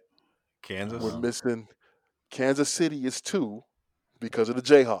right. Kansas. We're missing. Kansas City is 2 because of the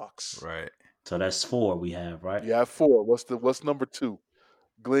Jayhawks. Right. So that's 4 we have, right? You have 4. What's number 2?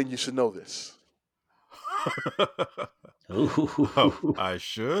 Glenn, you should know this. I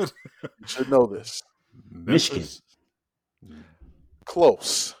should. You should know this. Michigan.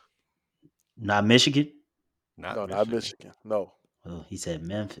 Close. Not Michigan? Not Michigan. No. Oh, he said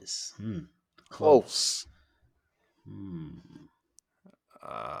Memphis. Close.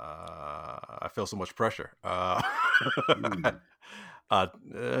 I feel so much pressure. West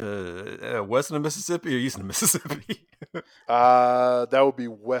of the Mississippi or east of the Mississippi? That would be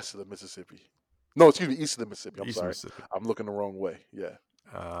west of the Mississippi. No, excuse me, east of the Mississippi. I'm sorry. Mississippi. I'm looking the wrong way. Yeah.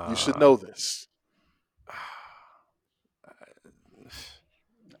 You should know this.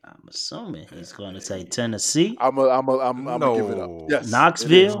 I'm assuming he's going to say Tennessee. I'm gonna give it up. Yes,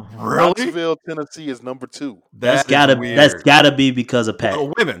 Knoxville. Really? Knoxville, Tennessee is number 2. That's gotta be because of Pat.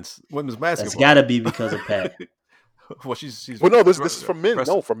 Women's basketball. That's gotta be because of Pat. Well, she's. Well, no, this is for men.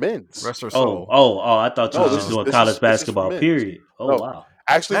 For men's. Rest her soul. I thought you were just doing college basketball. Period. Oh, wow.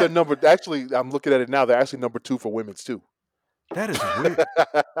 Actually, they're number. Actually, I'm looking at it now. They're actually number 2 for women's too. That is weird.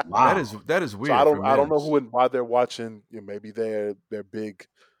 Wow. That is weird. So I don't know why they're watching. Maybe they're big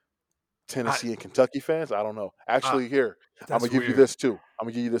Tennessee and Kentucky fans. I don't know. Actually, here I'm gonna give you this too.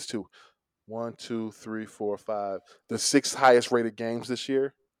 1, 2, 3, 4, 5. The 6th highest rated games this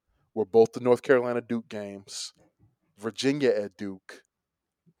year were both the North Carolina Duke games, Virginia at Duke,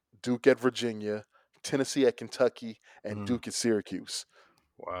 Duke at Virginia, Tennessee at Kentucky, and Duke at Syracuse.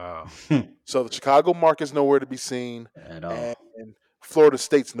 Wow. So the Chicago market's nowhere to be seen, at all. and Florida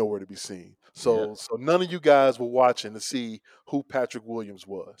State's nowhere to be seen. So none of you guys were watching to see who Patrick Williams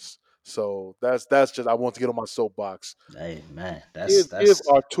was. So that's just I want to get on my soapbox. Hey man, Give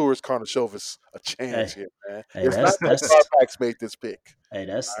Arturas Karnisovas a chance hey here, man. hey It's not that that's Starbucks made this pick. hey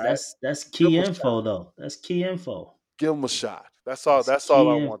All right, that's give key him a shot. info though. That's key info. Give him a shot. That's all. That's That's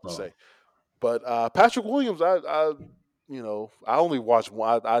all I key want to info. say. But Patrick Williams, I only watched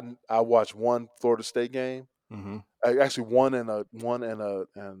one. I watched one Florida State game. Mm-hmm. Actually, one and a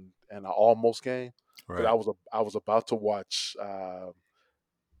almost game because Right. I was about to watch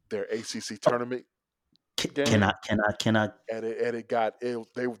their ACC tournament Can game, I and it got it.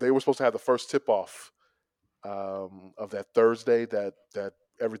 They were supposed to have the first tip off of that Thursday that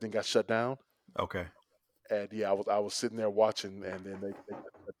everything got shut down. Okay. And yeah, I was sitting there watching, and then they got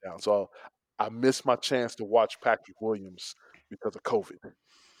shut down. So I missed my chance to watch Patrick Williams because of COVID.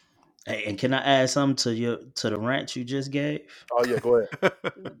 hey, and can I add something to the rant you just gave? Oh yeah, go ahead.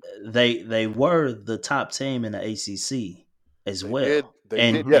 They were the top team in the ACC as They did. well. They did.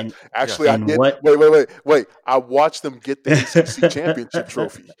 And Mm-hmm. Yeah. and Actually, I Yes. and did. what Wait. I watched them get the ACC championship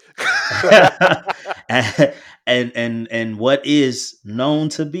trophy. and what is known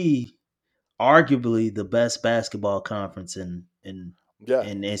to be arguably the best basketball conference Yeah,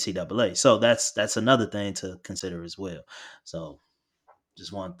 in NCAA. So that's another thing to consider as well. So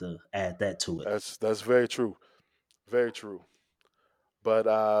just wanted to add that to it. that's very true. Very true. But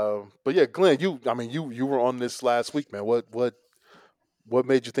yeah, Glenn, you were on this last week, man. What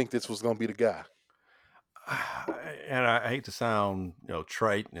made you think this was going to be the guy? And I hate to sound,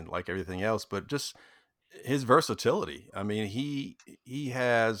 trite and like everything else, but just his versatility. I mean, he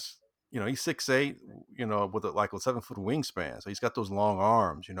has, he's 6'8", with like a 7-foot wingspan, so he's got those long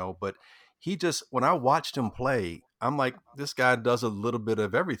arms, But he just, when I watched him play, I'm like, this guy does a little bit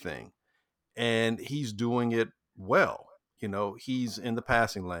of everything, and he's doing it well. He's in the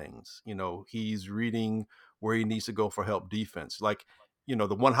passing lanes. He's reading where he needs to go for help defense. Like,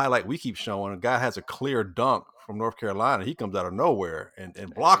 the one highlight we keep showing, a guy has a clear dunk from North Carolina. He comes out of nowhere and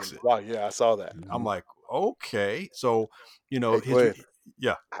blocks it. Wow, yeah, I saw that. I'm Mhm. like, okay. So, Hey, his, Glenn,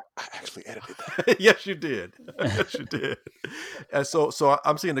 yeah. I actually edited that. Yes, you did. Yes, you did. And so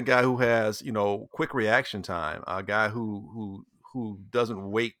I'm seeing a guy who has, quick reaction time, a guy who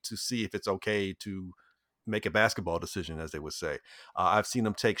doesn't wait to see if it's okay to make a basketball decision, as they would say. I've seen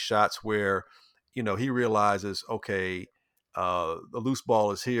him take shots where, he realizes, okay, the loose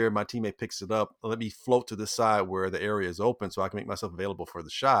ball is here. My teammate picks it up. Let me float to this side where the area is open so I can make myself available for the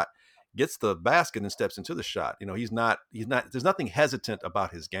shot. Gets the basket and steps into the shot. There's nothing hesitant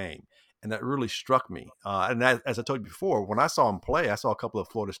about his game. And that really struck me. And as I told you before, when I saw him play, I saw a couple of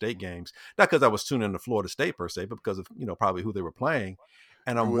Florida State games, not because I was tuning into Florida State per se, but because of, probably who they were playing.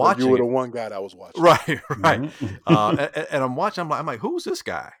 And I'm You watching were the it. one guy that was watching. Right, right. Mhm. And I'm watching. I'm like, who's this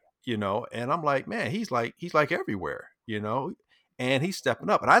guy? And I'm like, man, he's like everywhere. And he's stepping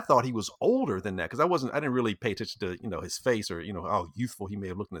up. And I thought he was older than that because I didn't really pay attention to his face or how youthful he may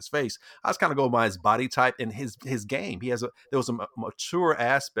have looked in his face. I was kind of going by his body type and his game. There was a mature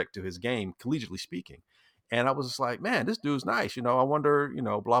aspect to his game, collegiately speaking. And I was just like, man, this dude's nice. I wonder,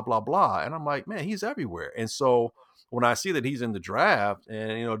 blah blah blah. And I'm like, man, he's everywhere. And so when I see that he's in the draft and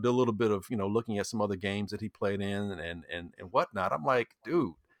did a little bit of looking at some other games that he played in and whatnot, I'm like,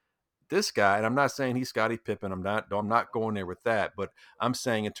 dude, this guy. And I'm not saying he's Scottie Pippen. I'm not going there with that, but I'm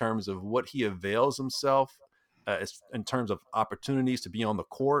saying in terms of what he avails himself, in terms of opportunities to be on the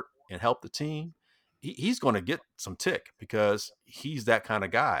court and help the team. He's going to get some tick because he's that kind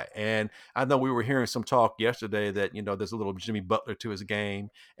of guy. And I know we were hearing some talk yesterday that, there's a little Jimmy Butler to his game.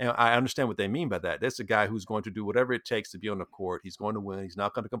 And I understand what they mean by that. That's a guy who's going to do whatever it takes to be on the court. He's going to win. He's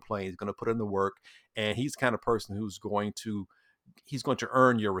not going to complain. He's going to put in the work. And he's the kind of person he's going to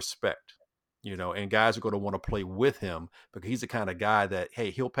earn your respect. And guys are going to want to play with him because he's the kind of guy that, hey,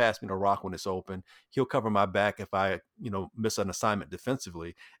 he'll pass me the rock when it's open. He'll cover my back if I, miss an assignment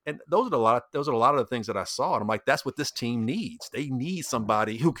defensively. And those are a lot of the things that I saw. And I'm like, that's what this team needs. They need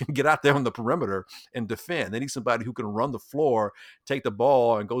somebody who can get out there on the perimeter and defend. They need somebody who can run the floor, take the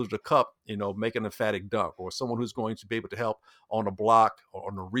ball and go to the cup, make an emphatic dunk, or someone who's going to be able to help on a block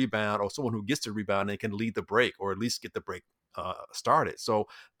or on a rebound, or someone who gets the rebound and can lead the break or at least get the break started. So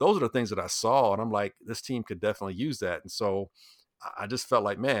those are the things that I saw, and I'm like, this team could definitely use that. And so I just felt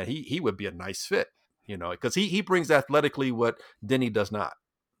like, man, he would be a nice fit, because he brings athletically what Denny does not.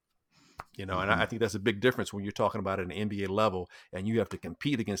 And I think that's a big difference when you're talking about at an NBA level and you have to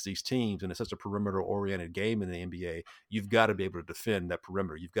compete against these teams and it's such a perimeter oriented game in the NBA. You've got to be able to defend that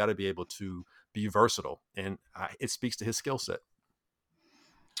perimeter. You've got to be able to be versatile, and it speaks to his skill set.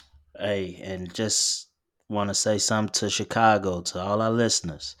 Hey, and just want to say something to Chicago, to all our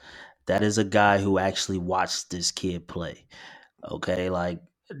listeners. That is a guy who actually watched this kid play. Okay, like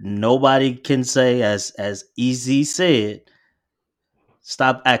nobody can say, as Easy said,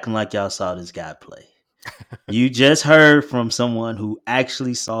 stop acting like y'all saw this guy play. You just heard from someone who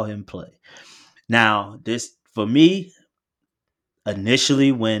actually saw him play. Now, this for me,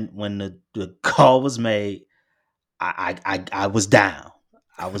 initially when the call was made, I was down.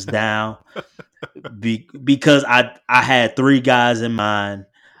 I was down because I had three guys in mind.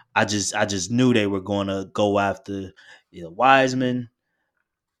 I just knew they were going to go after either Wiseman,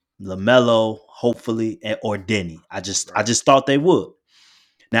 LaMelo, hopefully, or Denny. I just thought they would.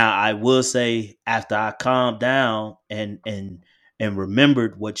 Now I will say, after I calmed down and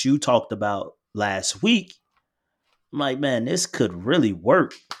remembered what you talked about last week, I'm like, man, this could really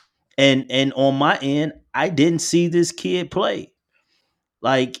work. And on my end, I didn't see this kid play.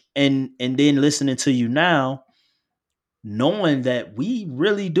 Like, and then listening to you now, knowing that we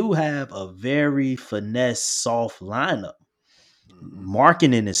really do have a very finesse soft lineup.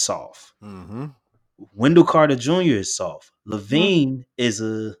 Marketing is soft. Wendell Carter Jr. is soft. Levine is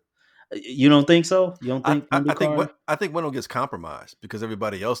a. You don't think so? You don't think Wendell Carter? I think Wendell gets compromised because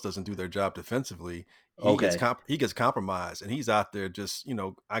everybody else doesn't do their job defensively. He gets compromised, and he's out there just,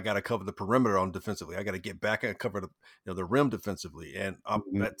 I got to cover the perimeter on defensively. I got to get back and cover the rim defensively, and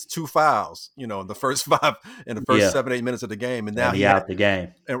that's 2 fouls, in the first 7-8 minutes of the game, and now he's out the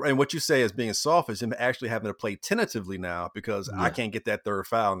game. And what you say as being soft is him actually having to play tentatively now because I can't get that third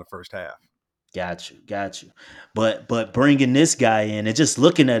foul in the first half. Got you. But bringing this guy in and just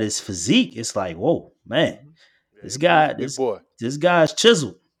looking at his physique, it's like, whoa, man, this guy's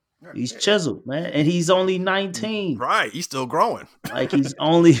chiseled. He's chiseled, man, and he's only 19. Right, he's still growing. Like, he's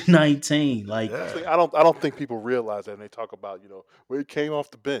only 19. Like, I don't think people realize that when they talk about where he came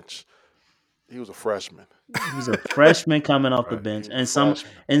off the bench. He was a freshman. He was a freshman coming off the bench, on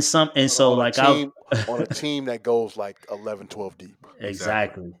a team that goes like 11, 12 deep.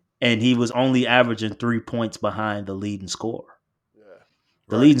 Exactly. And he was only averaging 3 points behind the leading scorer. Yeah.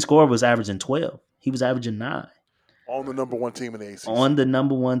 The leading scorer was averaging 12. He was averaging 9. On the number one team in the ACC. On the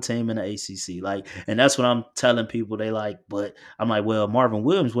number one team in the ACC. Like, and that's what I'm telling people. They like, but I'm like, well, Marvin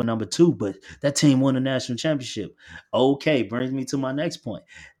Williams was number 2, but that team won a national championship. Okay, brings me to my next point.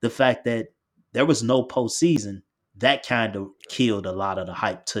 The fact that there was no postseason, that kind of killed a lot of the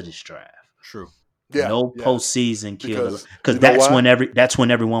hype to this draft. True. Yeah, postseason killed because that's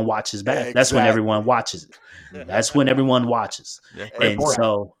when everyone watches back. Exactly. That's when everyone watches it. That's when everyone watches. Yeah, great point.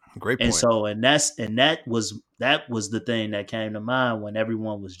 That was the thing that came to mind when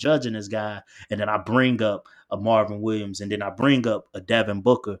everyone was judging this guy, and then I bring up a Marvin Williams, and then I bring up a Devin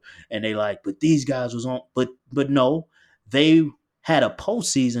Booker, and they like, but these guys was on, but no, they had a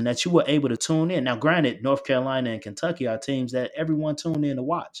postseason that you were able to tune in. Now, granted, North Carolina and Kentucky are teams that everyone tuned in to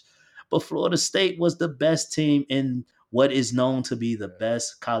watch. But Florida State was the best team in what is known to be the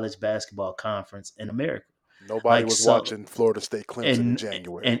best college basketball conference in America. Nobody was watching Florida State Clemson in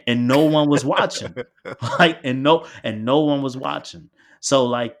January. And no one was watching. No one was watching.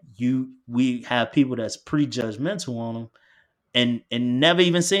 So we have people that's prejudgmental on them and never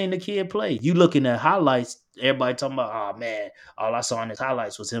even seen the kid play. You looking at highlights, everybody talking about, oh man, all I saw in his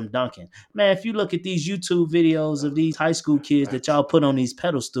highlights was him dunking. Man, if you look at these YouTube videos of these high school kids that y'all put on these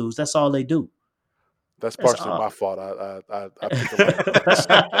pedestals, that's all they do. That's partially my fault. I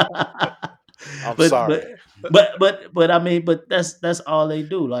I'm sorry. But that's all they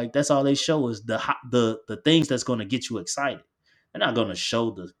do. Like, that's all they show is the things that's going to get you excited. They're not going to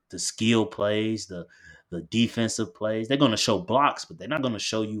show the skill plays, the defensive plays. They're going to show blocks, but they're not going to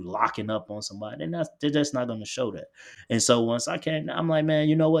show you locking up on somebody. They're just not going to show that. And so once I'm like, man,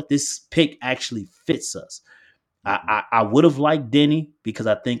 you know what? This pick actually fits us. I would have liked Denny because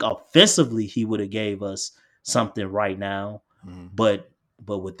I think offensively he would have gave us something right now. But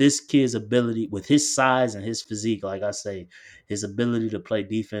with this kid's ability, with his size and his physique, like I say, his ability to play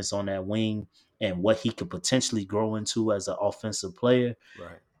defense on that wing and what he could potentially grow into as an offensive player,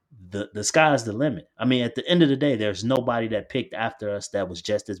 right? The sky's the limit. I mean, at the end of the day, there's nobody that picked after us that was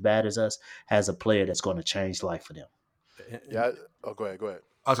just as bad as us has a player that's going to change life for them. Yeah. Oh, go ahead.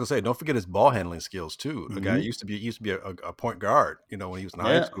 I was gonna say, don't forget his ball handling skills too. The guy used to be a point guard, when he was in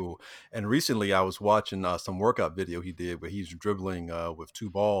high school. And recently, I was watching some workout video he did where he's dribbling with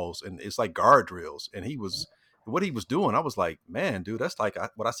 2 balls, and it's like guard drills. And what he was doing, I was like, man, dude, that's like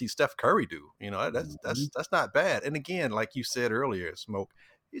what I see Steph Curry do. That's not bad. And again, like you said earlier, Smoke,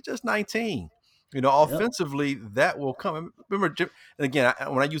 he's just 19. Offensively, that will come. Remember, and again,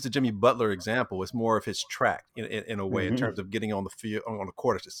 when I use the Jimmy Butler example, it's more of his track in a way, in terms of getting on the field, on the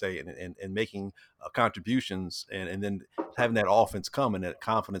court, I should say, and making contributions, and then having that offense come and that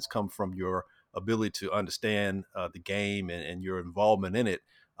confidence come from your ability to understand the game and your involvement in it.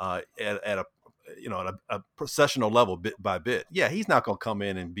 at a at a processional level bit by bit. Yeah, he's not going to come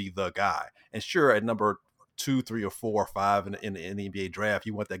in and be the guy. And sure, at number 2, 3, or 4 or 5 in the NBA draft,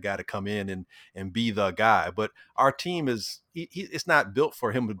 you want that guy to come in and be the guy. But our team is it's not built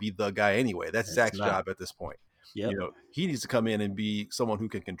for him to be the guy anyway. That's Zach's job at this point. Yep. He needs to come in and be someone who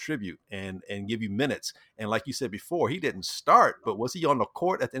can contribute and give you minutes. And like you said before, he didn't start, but was he on the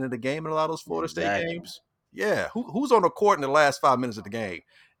court at the end of the game in a lot of those Florida State games? Yeah. Who's on the court in the last 5 minutes of the game?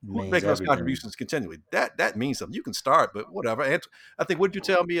 Who's making those contributions continually? That means something. You can start, but whatever. And I think, what did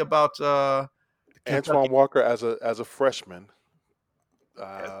you tell me about Antoine Walker as a freshman?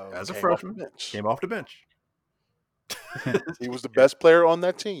 As a freshman, came off the bench. He was the best player on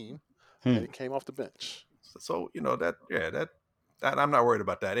that team, and he came off the bench. So that I'm not worried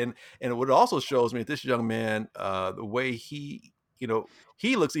about that. And what it also shows me that this young man, the way he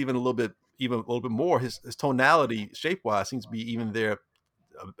looks even a little bit more, his tonality shape wise seems to be even there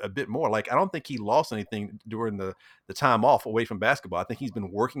a bit more. Like, I don't think he lost anything during the time off away from basketball. I think he's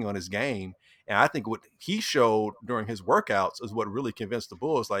been working on his game, and I think what he showed during his workouts is what really convinced the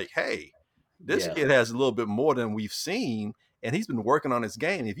Bulls, like, hey, this kid has a little bit more than we've seen, and he's been working on his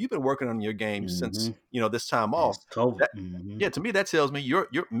game. If you've been working on your game since this time off, to me that tells me you're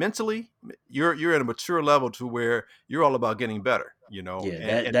mentally you're at a mature level to where you're all about getting better.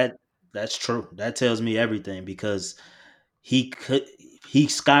 That's true. That tells me everything, because he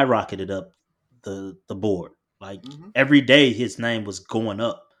skyrocketed up the board. Like, every day his name was going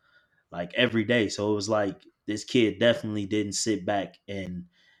up, like every day. So it was like, this kid definitely didn't sit back and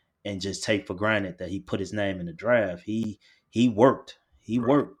just take for granted that he put his name in the draft. He worked.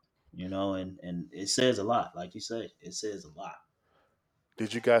 And it says a lot. Like you said, it says a lot.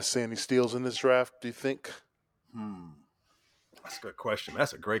 Did you guys see any steals in this draft, do you think? That's a good question.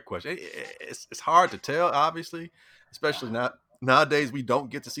 That's a great question. It's hard to tell, obviously, especially nowadays. We don't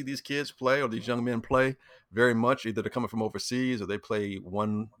get to see these kids play, or these young men play very much. Either they're coming from overseas or they play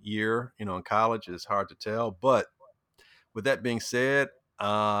 1 year, in college. It's hard to tell. But with that being said,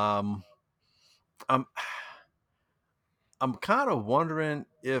 I'm kind of wondering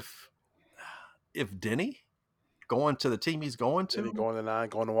if Denny going to the team he's going to, Denny going to 9,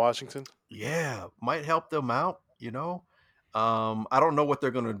 going to Washington, might help them out. I don't know what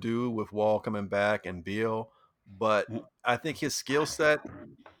they're going to do with Wall coming back and Beal, but I think his skill set,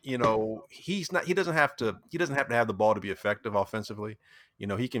 he doesn't have to have the ball to be effective offensively.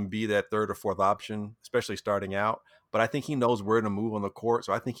 He can be that third or fourth option, especially starting out, but I think he knows where to move on the court.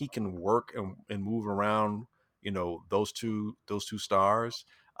 So I think he can work and move around, those two stars.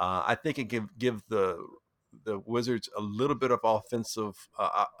 I think it give the Wizards a little bit of offensive,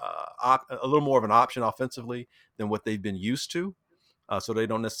 a little more of an option offensively than what they've been used to. So they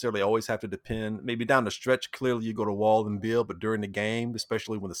don't necessarily always have to depend. Maybe down the stretch, clearly you go to Wall and Beal, but during the game,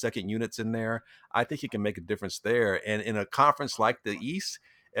 especially when the second unit's in there, I think he can make a difference there. And in a conference like the East,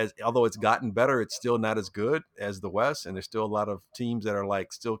 although it's gotten better, it's still not as good as the West, and there's still a lot of teams that are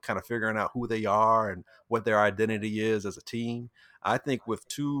like still kind of figuring out who they are and what their identity is as a team. I think with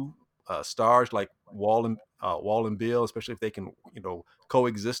two stars like Wall and Beal, especially if they can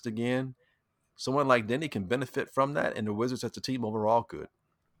coexist again, someone like Denny can benefit from that, and the Wizards as a team overall could.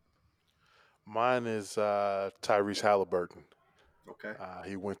 Mine is Tyrese Halliburton. Okay.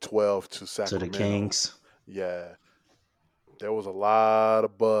 He went 12 to Sacramento. To the Kings. Yeah. There was a lot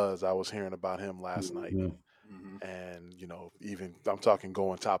of buzz I was hearing about him last night. And, even I'm talking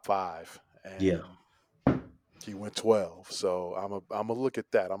going top 5. And he went 12. So I'm gonna look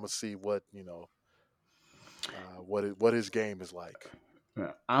at that. I'm gonna see what, what his game is like.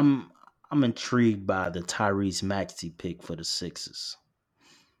 I'm intrigued by the Tyrese Maxey pick for the Sixers.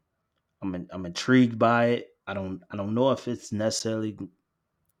 I'm intrigued by it. I don't know if it's necessarily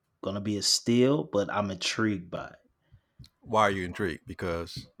gonna be a steal, but I'm intrigued by it. Why are you intrigued?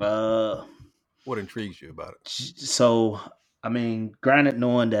 Because what intrigues you about it? So, granted,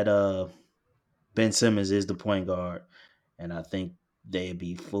 knowing that Ben Simmons is the point guard, and I think they'd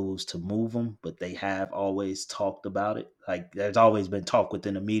be fools to move him, but they have always talked about it. Like, there's always been talk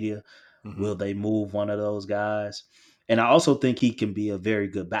within the media. Will they move one of those guys? And I also think he can be a very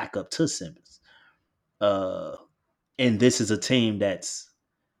good backup to Simmons. And this is a team that's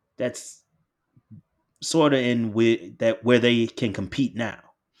sort of in where they can compete now.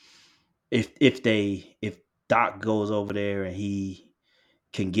 If Doc goes over there and he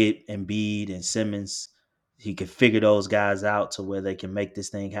can get Embiid and Simmons, he can figure those guys out to where they can make this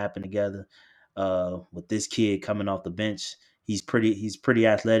thing happen together. With this kid coming off the bench, he's pretty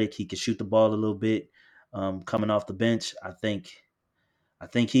athletic. He can shoot the ball a little bit. Coming off the bench, I think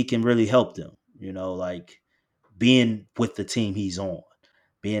he can really help them. Like being with the team he's on.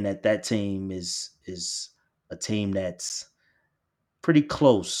 being that team is a team that's pretty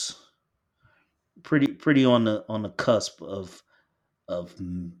close, pretty on the cusp of of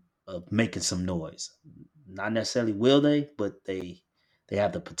making some noise. Not necessarily will they, but they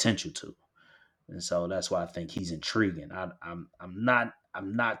have the potential to. And so that's why I think he's intriguing. I'm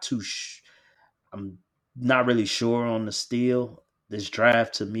not too I'm not really sure on the steal. This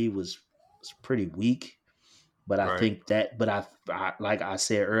draft to me was pretty weak, but I Right. think that I like I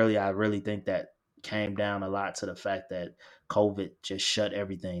said earlier, I really think that came down a lot to the fact that COVID just shut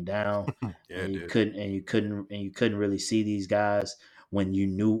everything down, Yeah, and it you did. couldn't really see these guys when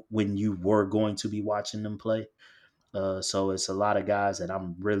you were going to be watching them play. So it's a lot of guys that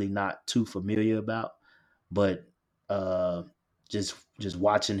I'm really not too familiar about, but uh, just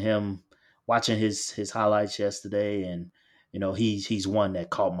watching his highlights yesterday, and he's one that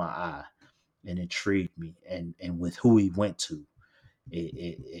caught my eye and intrigued me, and with who he went to,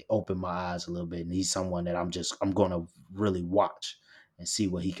 it opened my eyes a little bit, and he's someone that I'm gonna really watch and see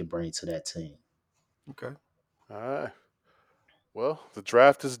what he can bring to that team Okay. All right. Well, the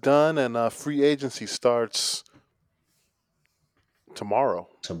draft is done, and free agency starts tomorrow.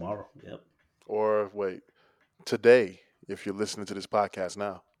 tomorrow. Yep. Or wait, today, if you're listening to this podcast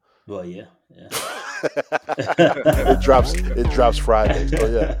now. Well, yeah, yeah. It drops Friday. So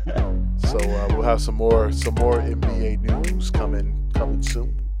yeah. So we'll have some more NBA news coming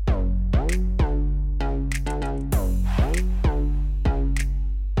soon.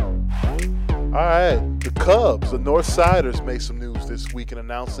 All right, the Cubs, the North Siders, made some news this week in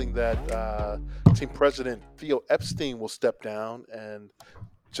announcing that team president Theo Epstein will step down, and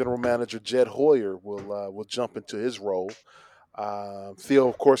general manager Jed Hoyer will jump into his role. Theo,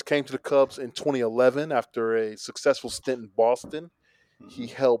 of course, came to the Cubs in 2011 after a successful stint in Boston. He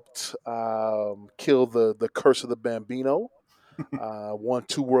helped kill the curse of the Bambino. Won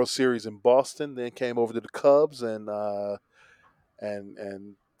 2 World Series in Boston, then came over to the Cubs and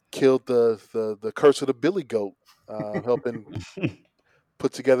killed the curse of the Billy Goat, helping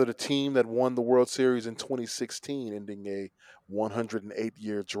put together the team that won the World Series in 2016, ending a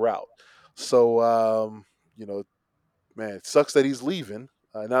 108-year drought. So man, it sucks that he's leaving.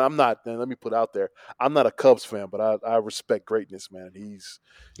 Now I'm not. Let me put out there, I'm not a Cubs fan, but I respect greatness, man.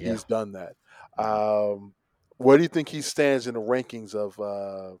 Yeah. He's done that. Where do you think he stands in the rankings of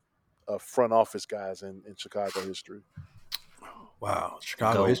front office guys in Chicago history? Wow,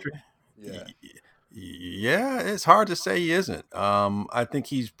 Chicago Go. history. Yeah, Yeah, it's hard to say he isn't. I think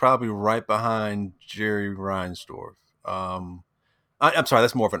he's probably right behind Jerry Reinsdorf. I'm sorry,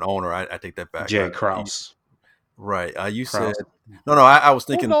 that's more of an owner. I take that back. Jerry Krause. Right. You said Krause. no. I was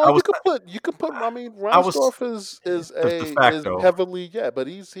well, thinking. no, I was. you could put. I mean, I was Reinsdorf de is facto. heavily, yeah, but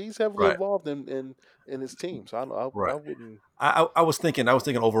he's heavily Right. involved in his team. So I Right. wouldn't. I was thinking. I was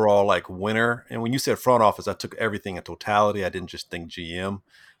thinking overall, like winner. And when you said front office, I took everything in totality. I didn't just think GM.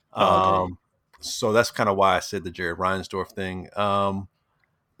 Oh, okay. So that's kind of why I said the Jerry Reinsdorf thing.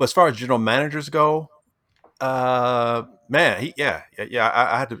 But as far as general managers go, man,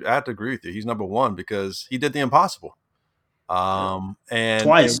 I had to agree with you. He's number one because he did the impossible. And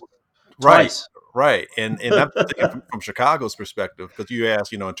Twice. right, Twice. right, and I'm thinking from Chicago's perspective because you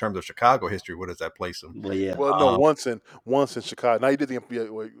asked, in terms of Chicago history, where does that place him? Well, yeah. Well, no, Um, once in Chicago. Now you did the. Yeah,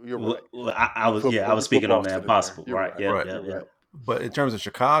 well, you're right. I was I was You put speaking on the Boston in there. impossible. You're Right. right. Yep. right, Yep. You're right. Yep. but in terms of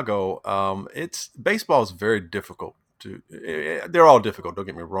Chicago, it's baseball is very difficult to. They're all difficult. Don't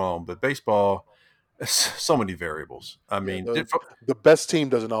get me wrong, but baseball, so many variables. I Yeah, mean, the best team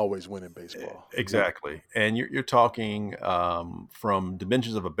doesn't always win in baseball. exactly. And you're talking from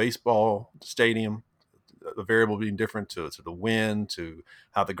dimensions of a baseball stadium, the variable being different to the wind, to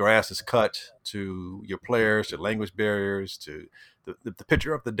how the grass is cut, to your players, to language barriers, to the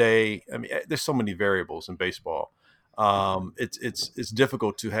pitcher of the day. I mean, there's so many variables in baseball. It's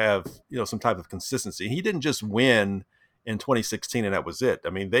difficult to have some type of consistency. He didn't just win in 2016 and that was it.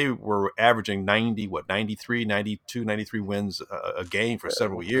 I mean, they were averaging 93, 92, 93 wins a game for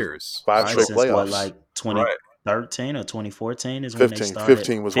several years. Five Right. straight Since what, playoffs. like Right. 2013 or 2014 is when they 15. started.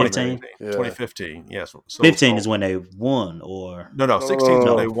 15 was when they. 15. Yeah. 2015, yes. So 15 is when they won, or no, 16 is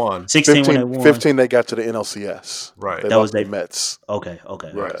when they won. 16 when they won. 15 they got to the NLCS. Right. They That was lost to they. the Mets. Okay.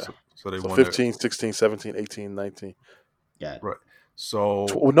 Yeah. Right. So they So won 15, 16, 17, 18, 19. Got it. Right. So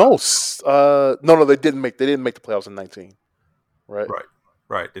No, no, they didn't make the playoffs in 19. Right.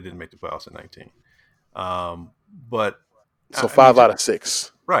 right. They didn't make the playoffs in 19. But So I 5 mean, out of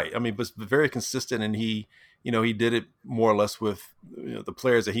 6. right. I mean, but very consistent, and he he did it more or less with the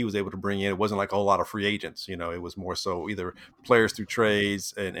players that he was able to bring in. It wasn't like a whole lot of free agents. It was more so either players through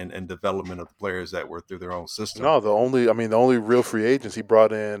trades and development of the players that were through their own system. No, the only real free agents he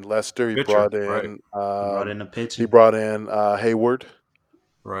brought in Lester. He Pitcher, brought in a pitcher. he brought in Hayward.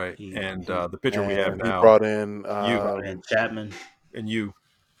 Right, the pitcher we have And now, he brought in and Chapman. and Yu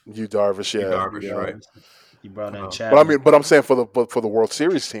Darvish, yeah, Darvish, right. He brought in Chapman. But I'm saying for the World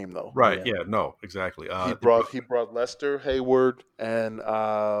Series team though, right? Yeah, no, exactly. He brought Lester, Hayward, and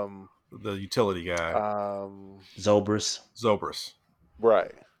the utility guy, Zobrist.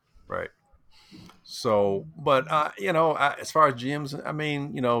 Right. So, but as far as GMs, I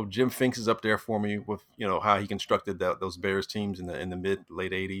mean, Jim Finks is up there for me with how he constructed those Bears teams in the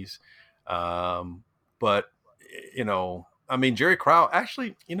late '80s. But I mean, Jerry Krause.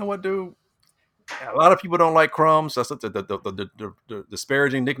 Actually, you know what, dude? A lot of people don't like Crumbs. That's the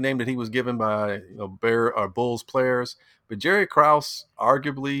disparaging nickname that he was given by Bear or Bulls players. But Jerry Krause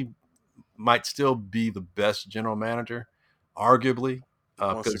arguably might still be the best general manager. Arguably,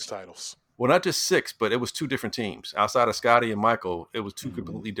 won 6 titles. Well, not just 6, but it was 2 different teams. Outside of Scotty and Michael, it was 2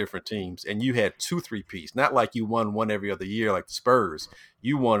 completely different teams. And you had 2 3-peats. Not like you won one every other year like the Spurs.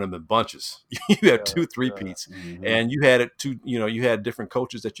 You won them in bunches. You had 2 3-peats. And you had you had different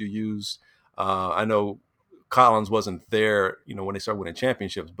coaches that you used. I know Collins wasn't there, when they started winning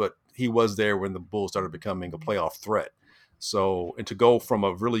championships, but he was there when the Bulls started becoming a playoff threat. So, and to go from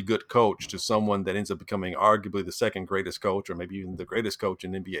a really good coach to someone that ends up becoming arguably the second greatest coach, or maybe even the greatest coach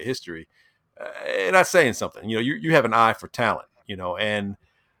in NBA history, that's saying something. You have an eye for talent, and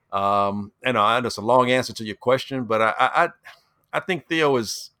I know it's a long answer to your question, but I think Theo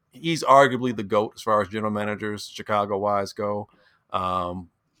he's arguably the GOAT as far as general managers, Chicago wise go.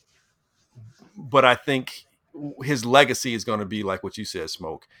 But I think his legacy is going to be like what you said,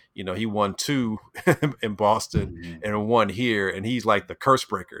 Smoke. He won 2 in Boston and 1 here, and he's like the curse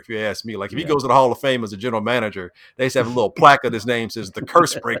breaker, if you ask me. Like, if he goes to the Hall of Fame as a general manager, they used to have a little plaque of his name says the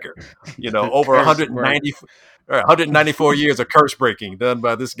curse breaker. Over 194 years of curse breaking done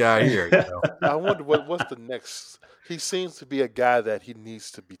by this guy here. I wonder what's the next. He seems to be a guy that he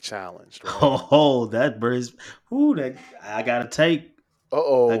needs to be challenged. Right? Oh, that brings. That I gotta take.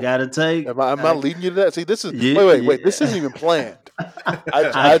 I gotta take. Am I leading you to that? See, this is wait. This isn't even planned.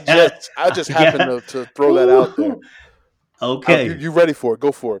 I just happened to throw that out there. Okay, you ready for it?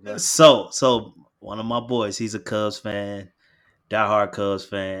 Go for it, man. So one of my boys, he's a Cubs fan, diehard Cubs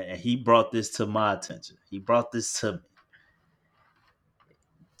fan, and he brought this to my attention. He brought this to me.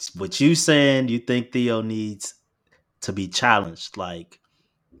 What you saying? You think Theo needs to be challenged, like?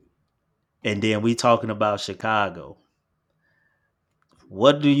 And then we talking about Chicago.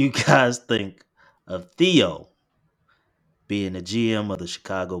 What do you guys think of Theo being the GM of the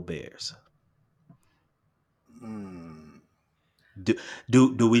Chicago Bears? Do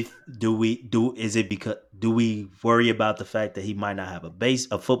we worry about the fact that he might not have a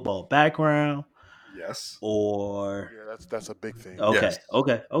football background? Yes. Or that's a big thing. Okay. Yes.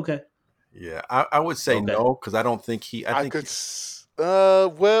 Okay. Yeah, I would say no, because I don't think he. I could.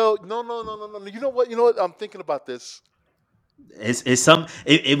 Well, no. You know what? I'm thinking about this. It's some.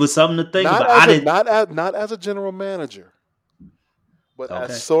 It was something to think about. Not as a general manager, but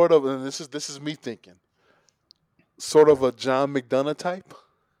as sort of. And this is me thinking. Sort of a John McDonough type.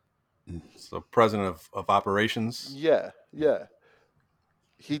 So president of operations. Yeah.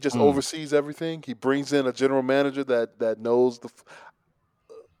 He just oversees everything. He brings in a general manager that knows the.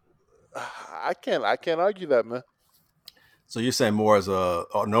 I can't argue that, man. So you're saying more as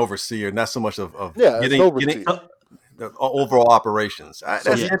an overseer, not so much of getting the overall operations.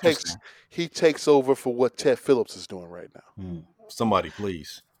 He takes over for what Ted Phillips is doing right now. Somebody,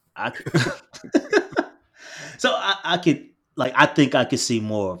 please. So I could I think I could see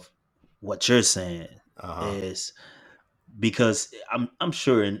more of what you're saying is because I'm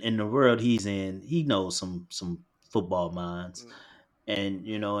sure in the world he's in, he knows some football minds, and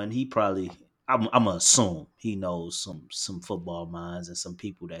and he probably I'm gonna assume he knows some football minds and some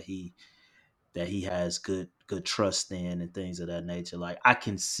people that he has good trust in and things of that nature. Like I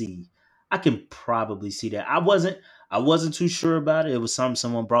can probably see that. I wasn't too sure about it. It was something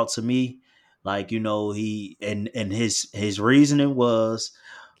someone brought to me. Like, he and his reasoning was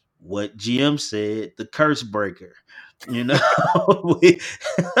what GM said, the curse breaker. He's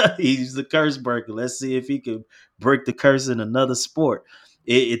the curse breaker. Let's see if he can break the curse in another sport.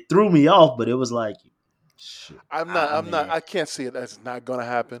 It threw me off, but it was like, I can't see it. That's not going to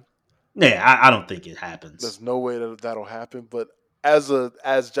happen. Yeah, I don't think it happens. There's no way that'll happen. But as a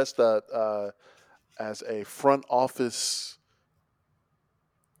front office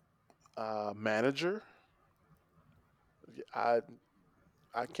manager, I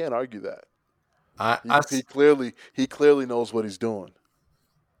can't argue that. I He clearly knows what he's doing.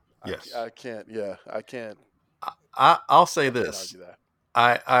 yes. I can't. Yeah, I can't. I'll say I can't this.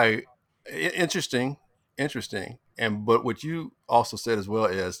 argue that. Interesting, and but what you also said as well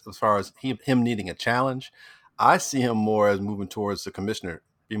is as far as him needing a challenge, I see him more as moving towards the commissioner,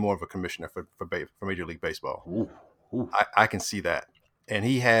 be more of a commissioner for Major League Baseball. Ooh, ooh. I can see that, and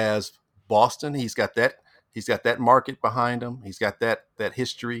he has Boston. He's got that market behind him. He's got that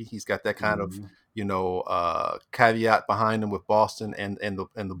history. He's got that kind of caveat behind him with Boston and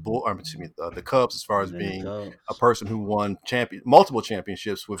the Bull. Excuse me, the Cubs as far as being a person who won multiple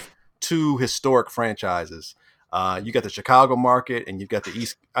championships with two historic franchises. You got the Chicago market, and you've got the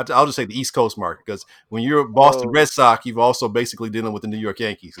East. I'll just say the East Coast market, because when you're Boston Red Sox, you've also basically dealing with the New York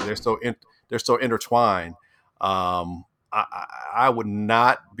Yankees. They're so intertwined. I would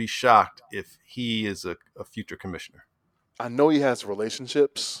not be shocked if he is a future commissioner. I know he has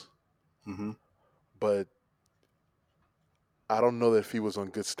relationships, but I don't know that if he was on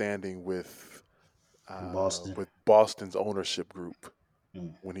good standing with Boston's ownership group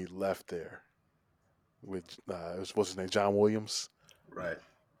when he left there. With what's his name, John Williams. Right.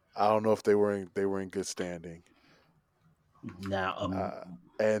 I don't know if they were in good standing. Now,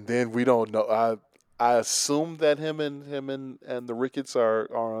 and then we don't know. I assume that him and the Ricketts are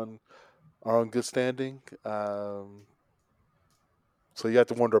on good standing. So you have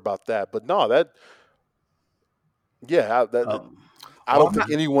to wonder about that. But no, I don't think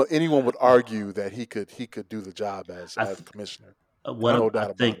anyone would argue that he could do the job as commissioner. No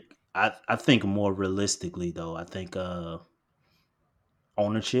doubt about it. I think more realistically though, I think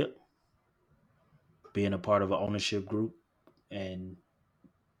ownership, being a part of an ownership group, and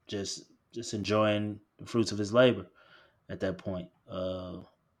just enjoying the fruits of his labor at that point.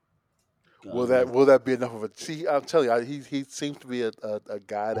 Will that be enough of a? See, I'm telling you, he seems to be a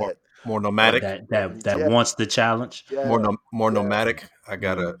guy more nomadic that wants the challenge. Yeah, more nomadic. I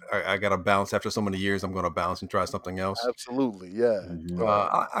gotta bounce after so many years. I'm gonna bounce and try something else. Absolutely, yeah.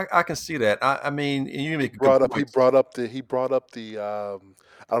 I can see that. I mean, you make he brought up the.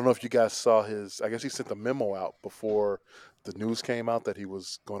 I don't know if you guys saw his. I guess he sent a memo out before the news came out that he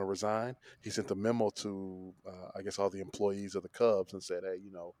was going to resign. He sent a memo to I guess all the employees of the Cubs and said, hey,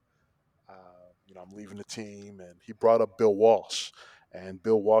 I'm leaving the team. And he brought up Bill Walsh, and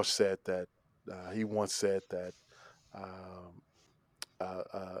Bill Walsh said that he once said that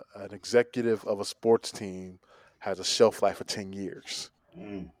an executive of a sports team has a shelf life of 10 years.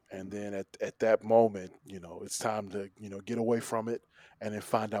 And then at that moment, it's time to, get away from it and then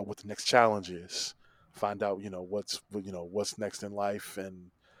find out what the next challenge is. Find out, what's next in life, and,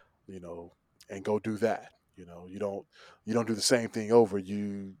 and go do that. You don't do the same thing over.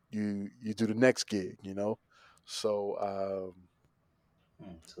 You do the next gig, So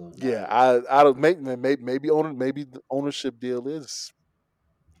I don't maybe the ownership deal is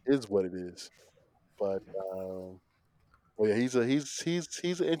what it is, but well, yeah, he's an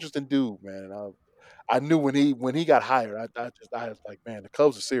interesting dude, man. And I knew when he got hired, I was like, man, the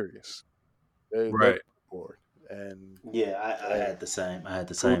Cubs are serious. They're bored. And I had the same.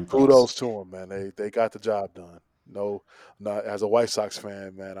 Kudos to them, man. They got the job done. No, not as a White Sox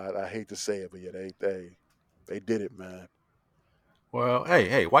fan, man. I hate to say it, but yeah, they did it, man. Well,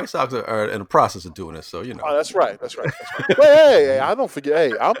 hey, White Sox are in the process of doing this, so Oh, that's right. hey, I don't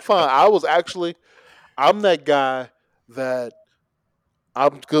forget. Hey, I'm fine. I'm that guy that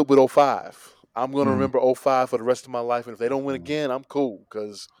I'm good with 05. I'm going to remember 05 for the rest of my life, and if they don't win again, I'm cool,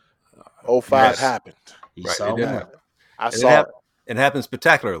 because 05 happened. I saw it. It happened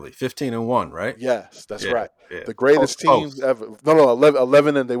spectacularly. 15-1, right? Yes, that's right. Yeah. The greatest team ever. No,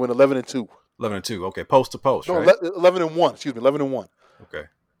 11 and they win 11-2. 11-2. Okay, post to post. No, right? 11-1. Excuse me, 11-1. Okay.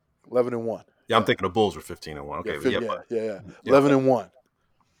 11-1. Yeah, I'm thinking the Bulls were 15-1. Okay, yeah. 11-1.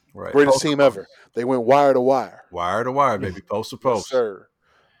 Right. Greatest team ever. They went wire to wire. Wire to wire, baby. Post to post.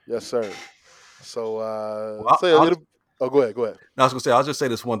 Yes, sir. So, go ahead. No, I was gonna say, I'll just say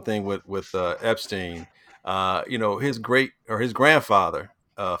this one thing with Epstein. His grandfather,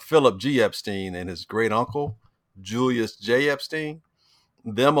 Philip G. Epstein, and his great uncle, Julius J. Epstein,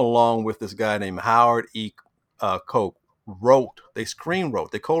 them along with this guy named Howard E. Koch co-wrote the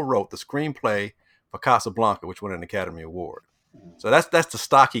screenplay for Casablanca, which won an Academy Award. So that's the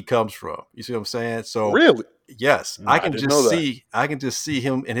stock he comes from. You see what I'm saying? So really, yes, I can just see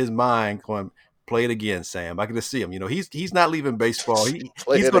him in his mind going, play it again, Sam. I can just see him. He's not leaving baseball.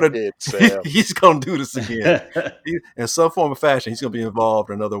 He's gonna do this again. In some form or fashion, he's gonna be involved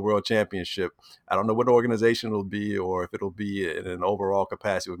in another world championship. I don't know what organization it'll be, or if it'll be in an overall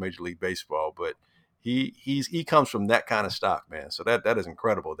capacity with Major League Baseball, but he comes from that kind of stock, man. So that is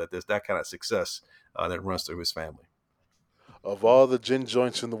incredible that there's that kind of success that runs through his family. Of all the gin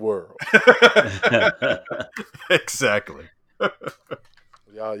joints in the world, Exactly.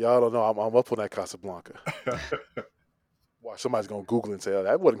 y'all don't know. I'm up on that Casablanca. Watch, somebody's gonna Google it and say, "Oh,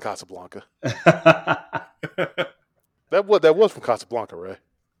 that wasn't Casablanca." That was from Casablanca, right?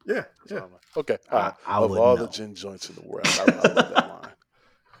 Yeah. Okay. All right. I of wouldn't all know. the gin joints in the world, I love that line.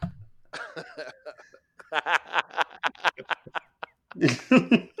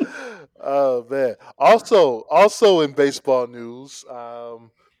 Oh man! Also in baseball news,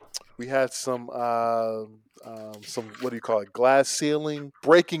 we had some what do you call it? Glass ceiling,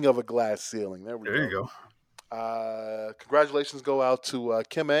 breaking of a glass ceiling. There we There you go. go. Congratulations go out to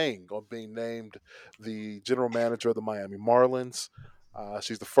Kim Ng on being named the general manager of the Miami Marlins.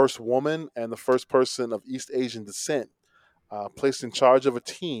 She's the first woman and the first person of East Asian descent placed in charge of a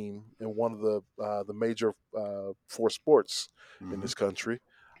team in one of the major four sports in this country.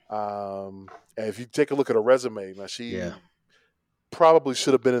 And if you take a look at her resume, now she probably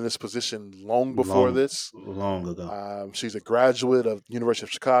should have been in this position long before this. Long ago. She's a graduate of University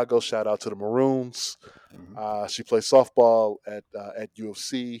of Chicago. Shout out to the Maroons. She played softball at U of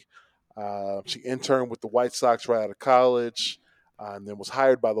C. She interned with the White Sox right out of college, and then was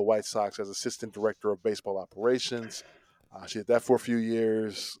hired by the White Sox as assistant director of baseball operations. She did that for a few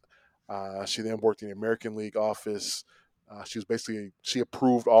years. She then worked in the American League office. She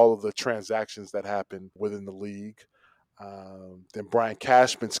approved all of the transactions that happened within the league. Then Brian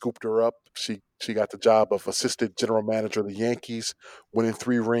Cashman scooped her up. She got the job of assistant general manager of the Yankees, winning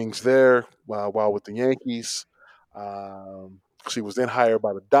 3 rings there while with the Yankees. She was then hired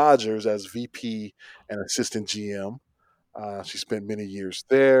by the Dodgers as VP and assistant GM. She spent many years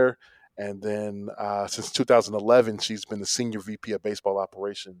there. And then since 2011, she's been the senior VP of baseball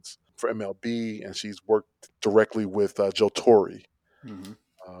operations for MLB, and she's worked directly with Joe Torre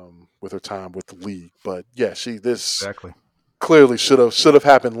with her time with the league. But yeah, Exactly. clearly should have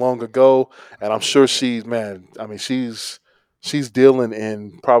happened long ago, and I'm sure she's dealing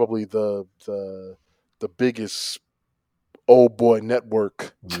in probably the biggest old boy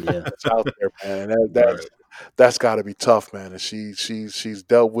network that's out there, man. And that's got to be tough, man. And she's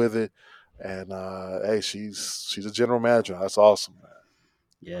dealt with it, and hey, she's a general manager. That's awesome, man.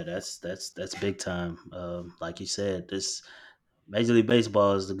 Yeah, that's big time. Like you said, this Major League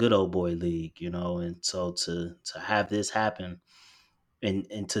Baseball is the good old boy league, and so to have this happen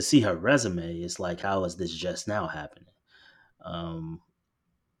and to see her resume, it's like, how is this just now happening? Um,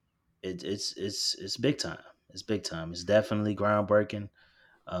 it's big time. It's big time. It's definitely groundbreaking.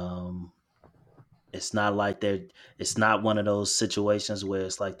 Um, it's not like it's not one of those situations where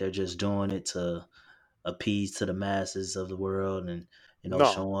it's like they're just doing it to appease to the masses of the world and No,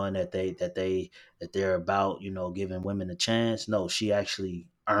 showing that they're about giving women a chance. No, she actually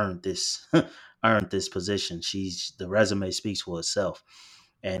earned this earned this position. The resume speaks for itself,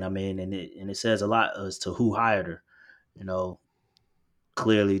 and I mean, and it says a lot as to who hired her. you know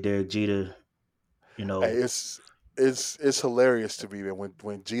Clearly Derek Jeter. hey, it's hilarious to me, man.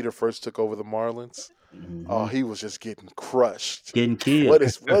 When Jeter first took over the Marlins, oh, hmm he was just getting crushed. Getting killed. What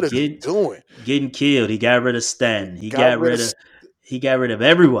is he doing? Getting killed. He got rid of He Stanton. got rid of He got rid of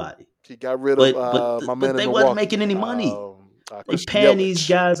everybody. he got rid of my man But in they wasn't Milwaukee, making any money. They Christian paying these Yelich.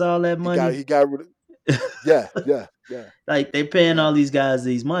 guys all that money. He got rid of yeah. Like they paying Yeah. all these guys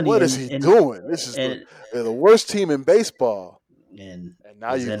these money, What is he doing? This is and they're the worst team in baseball. and And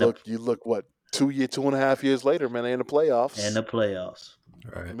now was in you look what 2.5 years later, man. They in the playoffs, the playoffs.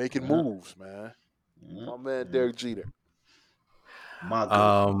 Right. making Yeah. moves, man. Yeah. My man Derek Jeter. My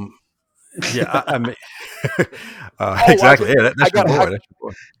God. Yeah, I mean, Exactly. Yeah, that's your boy. That's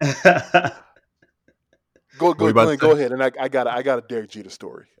your boy. Go, What you about Glenn, to go say? ahead. And I got a Derek Jeter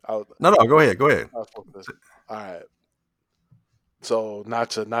story. No, go ahead. Go ahead. All right. So not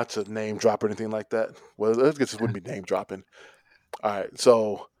to name drop or anything like that. Well, I guess it wouldn't be name dropping. All right.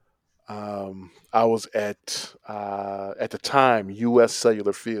 So I was at the time U.S.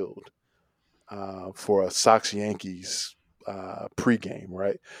 Cellular Field for a Sox Yankees pregame.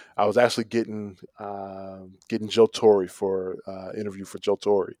 Right. I was actually getting Joe Torre for interview for Joe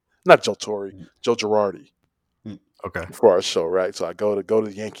Torre, not Joe Torre, Joe Girardi. Okay. For our show, right? So I go to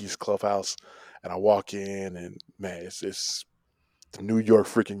the Yankees clubhouse, and I walk in, and man, it's the New York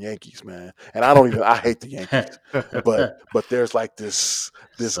freaking Yankees, man. And I hate the Yankees, but there's like this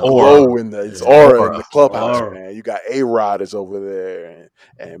So, glow in this yeah. aura in the clubhouse, Aura. man. You got A-Rod is over there,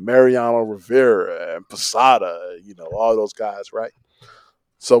 and Mariano Rivera and Posada, all those guys, right?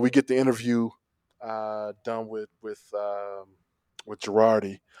 So we get the interview done with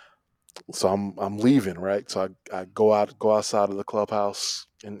Girardi. So I'm leaving, right? So I go outside of the clubhouse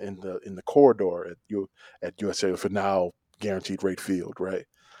in the corridor at USA for now Guaranteed Rate Field, right?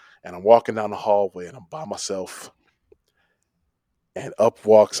 And I'm walking down the hallway and I'm by myself. And up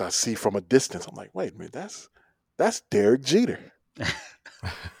walks, I see from a distance. I'm like, wait a minute, that's Derek Jeter.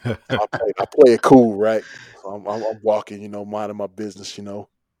 I play it cool, right? So I'm walking, minding my business, and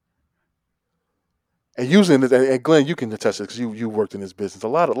using it. And Glenn, you can attest it because you worked in this business. A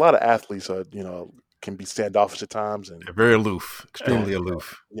lot of athletes are, can be standoffish at times, and Very aloof, extremely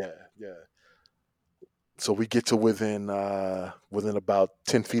aloof. yeah. So we get to within about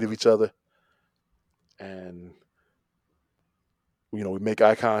 10 feet of each other, and we make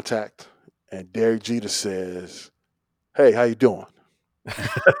eye contact, and Derek Jeter says, "Hey, how you doing?"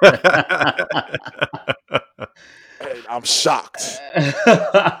 And I'm shocked. So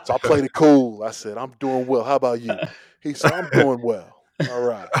I played it cool. I said, "I'm doing well. How about you?" He said, "I'm doing well." All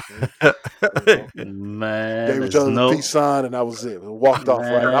right. Man, gave each other the peace sign, and that was it. Walked off,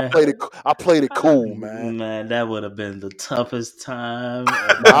 right? And I played it cool, man. Man, that would have been the toughest time.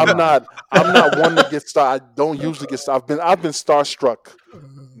 I'm not one to get started. I don't usually get started. I've been starstruck.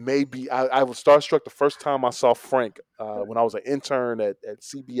 Maybe I was starstruck the first time I saw Frank when I was an intern at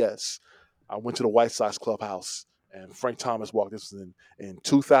CBS. I went to the White Sox clubhouse, and Frank Thomas walked. This was in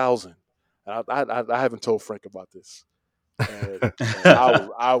 2000. And I haven't told Frank about this. And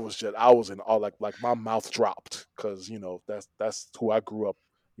I was in all like my mouth dropped because that's who I grew up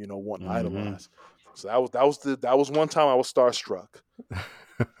wanting to idolize. So that was one time I was starstruck.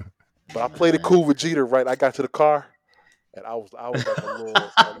 But I played it cool with Jeter. Right, I got to the car. And I was like a little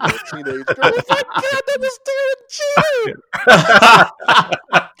teenage girl. Oh my God, that was Derek Jeter.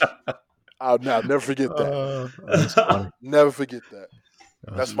 I'll never forget that. That's funny. Never forget that.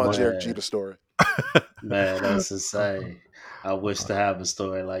 That's my Derek Jeter story. Man, that's insane. I wish to have a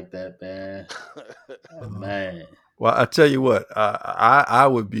story like that, man. Man. Well, I tell you what, I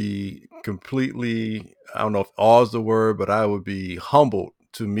would be completely, I don't know if awe is the word, but I would be humbled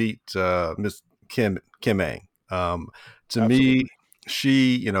to meet Miss Kim Ang. To Absolutely. me,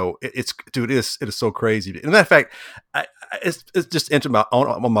 she, it is so crazy. As a matter of fact, it's just entered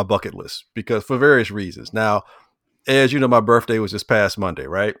on my bucket list because for various reasons. Now, as you know, my birthday was this past Monday,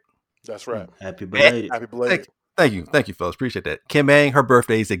 right? That's right. Happy belated. Happy belated. Thank you, fellas. Appreciate that. Kim Ang, her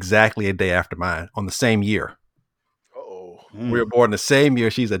birthday is exactly a day after mine on the same year. We were born the same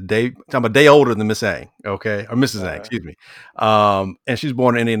year. She's I'm a day older than Miss Ang, okay? Or Mrs. Ang, excuse me. And she's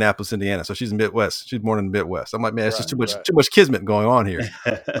born in Indianapolis, Indiana. So she's in Midwest. She's born in the Midwest. I'm like, man, it's just too much kismet going on here.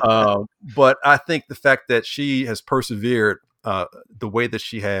 But I think the fact that she has persevered the way that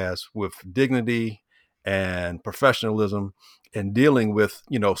she has with dignity and professionalism and dealing with,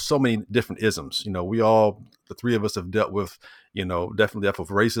 so many different isms. The three of us have dealt with, definitely dealt with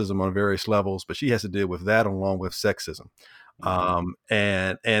racism on various levels, but she has to deal with that along with sexism.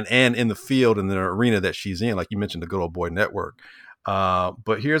 And in the field and the arena that she's in, like you mentioned, the Good Old Boy Network.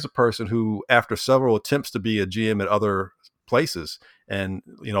 But here's a person who, after several attempts to be a GM at other places and,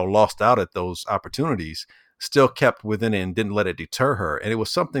 lost out at those opportunities, still kept within it and didn't let it deter her. And it was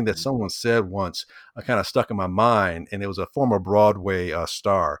something that someone said once, kind of stuck in my mind. And it was a former Broadway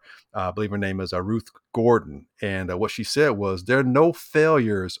star. I believe her name is Ruth Gordon. And what she said was, there are no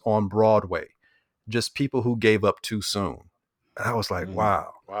failures on Broadway, just people who gave up too soon. And I was like,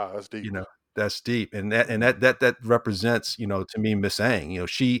 wow, that's deep. That's deep. And that represents, to me, Miss Ang.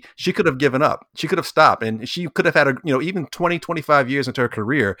 She could have given up. She could have stopped, and she could have had even 20, 25 years into her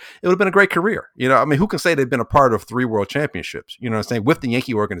career. It would have been a great career. Who can say they've been a part of 3 world championships, what I'm saying, with the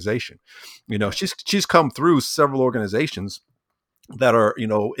Yankee organization. She's come through several organizations that are,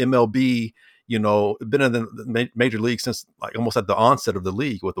 MLB, been in the major league since like almost at the onset of the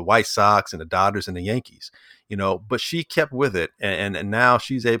league with the White Sox and the Dodgers and the Yankees, but she kept with it. And now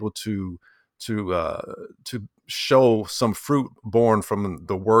she's able to show some fruit born from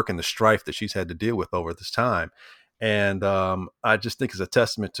the work and the strife that she's had to deal with over this time. And I just think it's a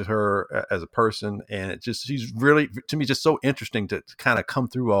testament to her as a person. And she's really, to me, just so interesting to kind of come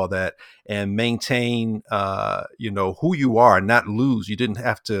through all that and maintain, who you are and not lose. You didn't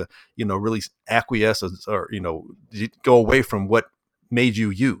have to, really acquiesce or go away from what made you.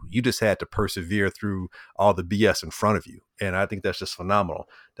 You just had to persevere through all the BS in front of you. And I think that's just phenomenal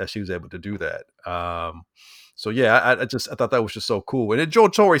that she was able to do that. So yeah, I thought that was just so cool. And Joe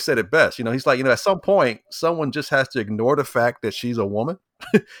Torre said it best. He's like, at some point, someone just has to ignore the fact that she's a woman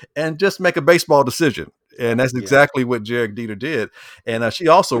and just make a baseball decision. And that's exactly what Derek Jeter did. And she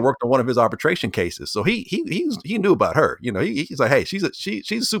also worked on one of his arbitration cases, so he knew about her. He's like, hey, she's a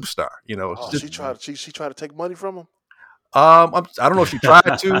superstar. She tried to take money from him. I don't know if she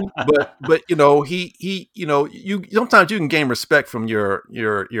tried to, but you sometimes you can gain respect from your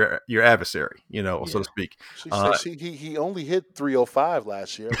adversary, so to speak. She said he only hit 305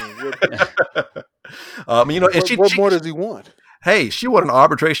 last year. I mean, and what more does he want? Hey, she won an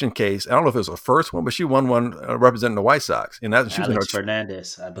arbitration case. I don't know if it was her first one, but she won one representing the White Sox, and that she was Alex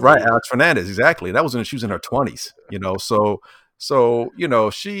Fernandez, I believe. Right, Alex Fernandez, exactly. That was when she was in her 20s.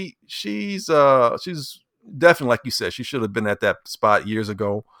 She's definitely, like you said, she should have been at that spot years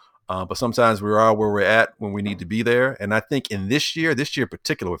ago. But sometimes we are where we're at when we need to be there. And I think in this year in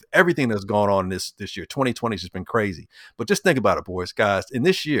particular, with everything that's gone on this year, 2020 has just been crazy. But just think about it, boys, guys. In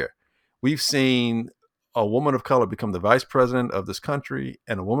this year, we've seen a woman of color become the vice president of this country,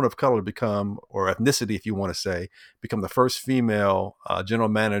 and a woman of color become, or ethnicity, if you want to say, become the first female general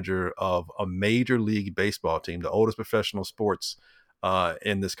manager of a major league baseball team, the oldest professional sports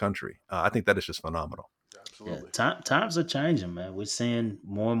in this country. I think that is just phenomenal. Absolutely. Yeah, times are changing, man. We're seeing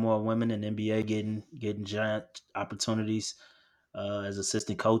more and more women in NBA getting giant opportunities as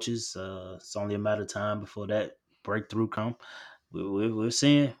assistant coaches. It's only a matter of time before that breakthrough come. We're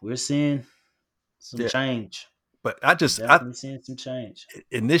seeing some change. But definitely seeing some change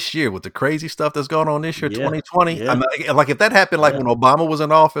in this year with the crazy stuff that's going on this year, 2020. Yeah. I mean, like if that happened, like when Obama was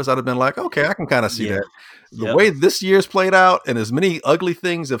in office, I'd have been like, okay, I can kind of see that. The way this year's played out, and as many ugly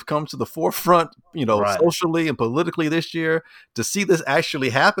things have come to the forefront, socially and politically this year, to see this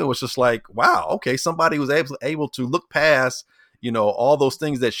actually happen was just like, wow, okay, somebody was able to look past, all those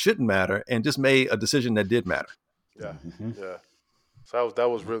things that shouldn't matter and just made a decision that did matter. Yeah, yeah. So that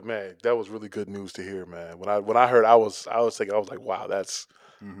was really, man. That was really good news to hear, man. When I heard, I was thinking, I was like, wow, that's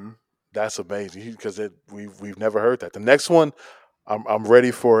amazing, because we've never heard that. The next one, I'm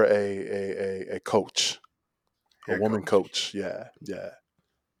ready for a coach, a woman coach. Yeah.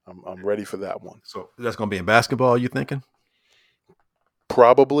 I'm ready for that one. So that's going to be in basketball, you thinking?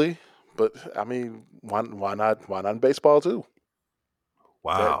 Probably, but I mean, why not? Why not in baseball too?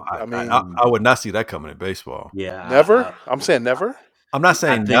 Wow, I would not see that coming in baseball. Yeah, never. I'm saying never. I'm not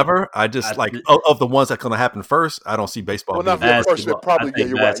saying never. I just of the ones that's going to happen first. I don't see baseball. Well, not first. Probably. Yeah,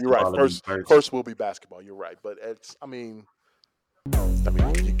 you're right. You're right. First will be basketball. You're right. But it's. I mean,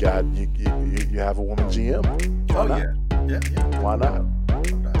 you got you have a woman GM. Yeah. Why not?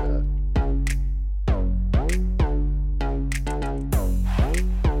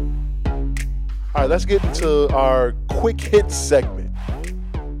 All right, let's get into our quick hit segment.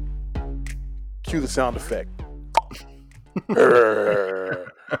 Cue the sound effect.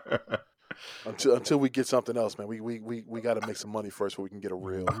 Until we get something else, man. We got to make some money first before we can get a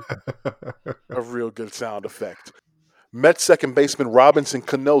real good sound effect. Mets second baseman Robinson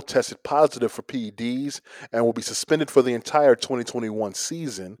Cano tested positive for PEDs and will be suspended for the entire 2021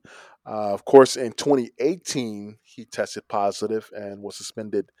 season. Of course, in 2018, he tested positive and was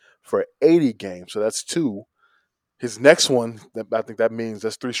suspended for 80 games. So that's 2. His next one, I think that means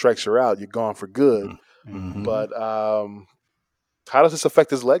that's 3 strikes, you're out. You're gone for good. Mm-hmm. But how does this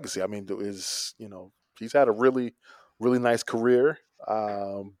affect his legacy? I mean, he's had a really, really nice career,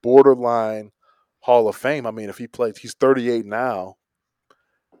 borderline Hall of Fame. I mean, if he plays, he's 38 now.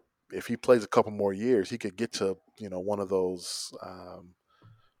 If he plays a couple more years, he could get to, one of those, I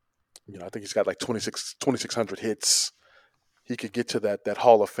think he's got like 2,600 hits. He could get to that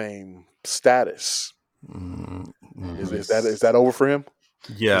Hall of Fame status. Mm-hmm. Is that over for him?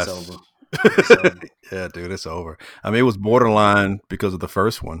 Yes. It's over. Yeah, dude, it's over. I mean, it was borderline because of the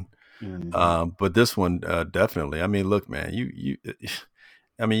first one, but this one definitely. I mean, look, man,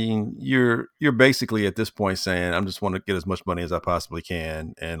 you're basically at this point saying, I'm just want to get as much money as I possibly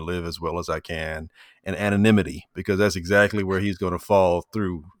can and live as well as I can, and anonymity, because that's exactly where he's going to fall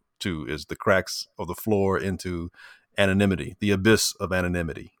through to, is the cracks of the floor into anonymity, the abyss of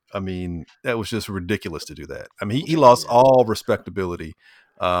anonymity. I mean, that was just ridiculous to do that. I mean, he lost all respectability.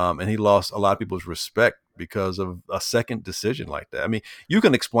 And he lost a lot of people's respect because of a second decision like that. I mean, you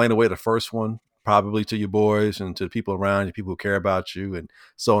can explain away the first one probably to your boys and to the people around you, people who care about you, and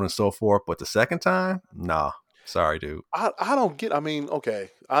so on and so forth. But the second time, nah, sorry, dude. I don't get. I mean, okay,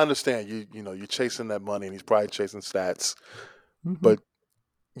 I understand you're chasing that money, and he's probably chasing stats, but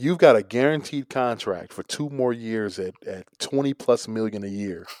you've got a guaranteed contract for 2 more years at $20+ million a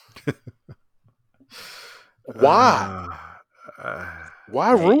year. Why?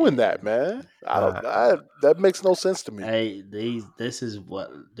 Why ruin that, man? That makes no sense to me. Hey, this is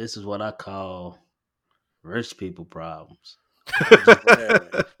what I call rich people problems.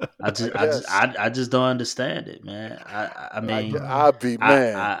 I just don't understand it, man. I mean, I'd be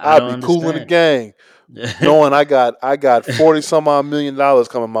cool in the gang, knowing I got $40 some odd million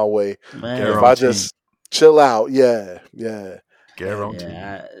coming my way. Man, if I just Chill out. Yeah. Guaranteed.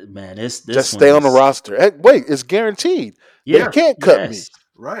 Yeah, man, this Just one stay on the is roster. Hey, wait, it's guaranteed. They yeah, can't cut me. yes,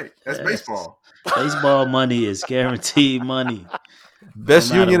 Right. That's yes. baseball. Baseball money is guaranteed money, no Best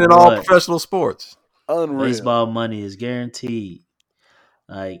matter union in all what. professional sports. Unreal. Baseball money is guaranteed.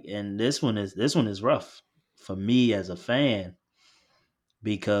 Like, and this one is rough for me as a fan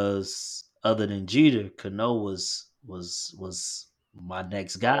because other than Jeter, Cano was my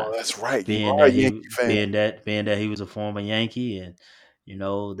next Oh, guy. that's right. You Being are a that Yankee he fan. being that he was a former Yankee, and that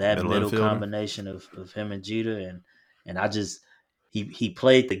Middle middle infielder. combination of him and Jeter, and I just he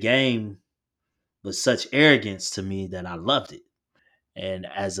played the game with such arrogance to me that I loved it. And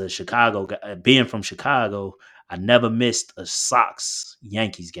as a Chicago guy, being from Chicago, I never missed a Sox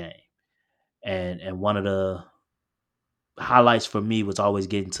Yankees game. And one of the highlights for me was always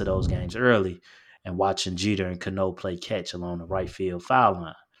getting to those games early and watching Jeter and Cano play catch along the right field foul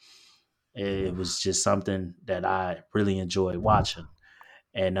line. It was just something that I really enjoyed watching.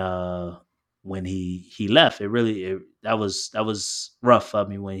 And when he left, that was rough for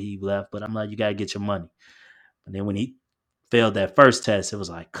me when he left. But I'm like, you gotta get your money. And then when he failed that first test, it was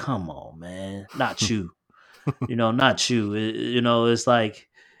like, come on, man, not you. Not you. It's like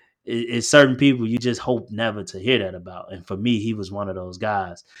it's certain people you just hope never to hear that about. And for me, he was one of those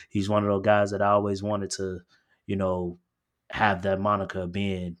guys. He's one of those guys that I always wanted to, you know, have that moniker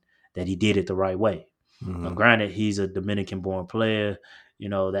being that he did it the right way. Now, granted, he's a Dominican-born player.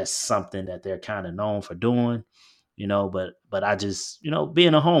 That's something that they're kind of known for doing. But I just,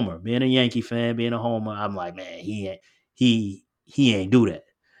 being a homer, being a Yankee fan, being a homer, I'm like, man, he ain't do that.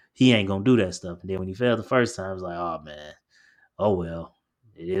 He ain't gonna do that stuff. And then when he failed the first time, I was like, oh man, oh well,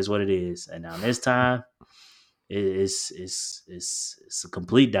 it is what it is. And now this time, it's a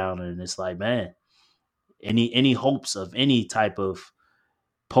complete downer, and it's like, man, any hopes of any type of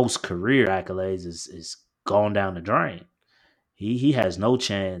post career accolades is gone down the drain. He has no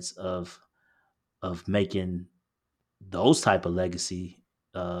chance of making those type of legacy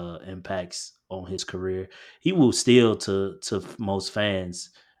impacts on his career. He will still to most fans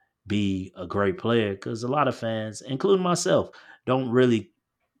be a great player because a lot of fans, including myself, don't really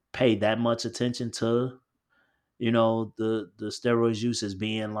pay that much attention to the steroids use as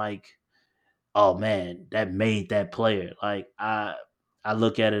being like, oh man, that made that player. Like I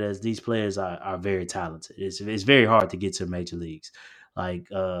look at it as these players are very talented. It's very hard to get to major leagues. Like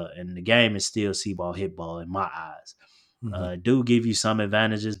and the game is still see ball, hit ball in my eyes. Do give you some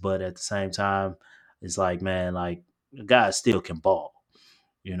advantages, but at the same time, it's like, man, like guys still can ball.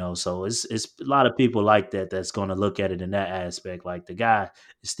 So it's a lot of people like that that's going to look at it in that aspect. Like the guy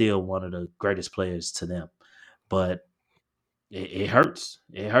is still one of the greatest players to them, but it hurts.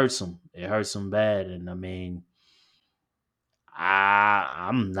 It hurts them. It hurts them bad. And I mean,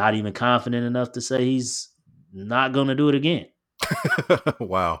 I'm not even confident enough to say he's not going to do it again.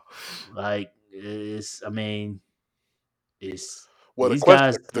 Wow. Like it's, I mean, it's Well, these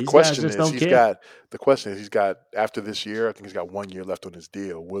guys. the These guys question just is don't care. he's got after this year. I think he's got 1 year left on his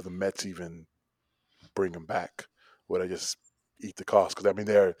deal. Will the Mets even bring him back? Will they just eat the cost? Because I mean,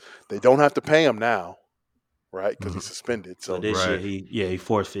 they don't have to pay him now, right? Because he's suspended. So So this year Right. he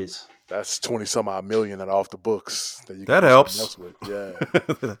forfeits. that's 20 some odd million that off the books that you can That do something helps. else with. Yeah,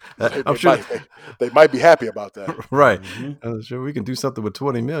 they, I'm they sure. might they might be happy about that. Right. Mhm. I'm sure we can do something with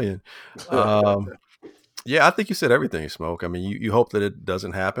 20 million. Yeah, I think you said everything, Smoke. I mean, you hope that it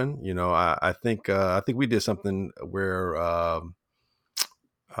doesn't happen. I think we did something where our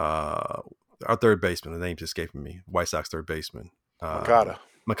third baseman, the name's escaping me, White Sox third baseman. Makata,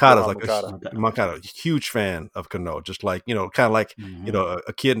 Makata's Yohan like Makata. Makata, a huge fan of Cano, just like, kind of like, Mhm.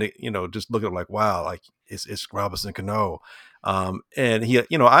 a kid, just looking at him like, wow, like it's Robinson Cano. And he,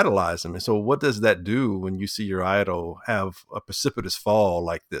 idolized him. And so what does that do when you see your idol have a precipitous fall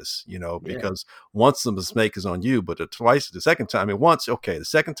like this, Yeah. because once the mistake is on you, but the second time, the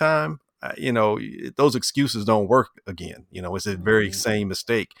second time, those excuses don't work again. It's a very Mhm. same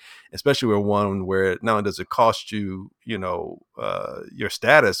mistake, especially where one where not only does it cost you, your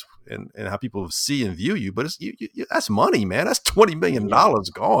status and how people see and view you, but it's that's money, man. That's $20 million Yeah.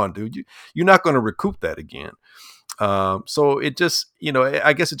 gone, dude. You're not going to recoup that again. So it just,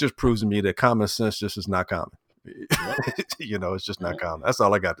 I guess it just proves to me that common sense just is not common. Yep. It's just not common. That's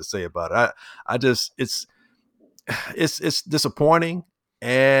all I got to say about it. I just, it's disappointing.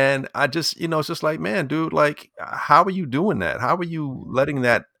 And I just, it's just like, man, dude, like, how are you doing that? How are you letting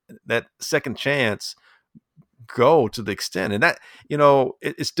that second chance go to the extent? And that,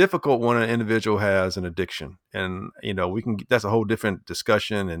 it's difficult when an individual has an addiction, and that's a whole different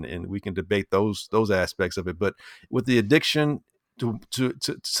discussion, and we can debate those aspects of it. But with the addiction,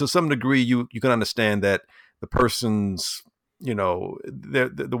 to some degree, you can understand that the person's,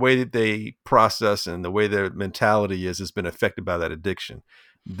 the way that they process and the way their mentality has been affected by that addiction.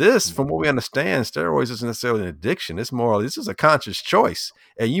 This, from what we understand, steroids isn't necessarily an addiction. It's more, this is a conscious choice.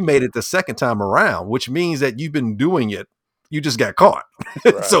 And you made it the second time around, which means that you've been doing it. You just got caught.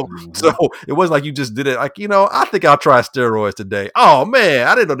 Right. So it wasn't like you just did it. Like, I think I'll try steroids today. Oh man,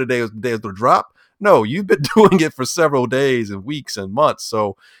 I didn't know the day was going to drop. No, you've been doing it for several days and weeks and months.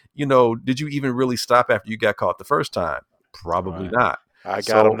 So, did you even really stop after you got caught the first time? Probably not. I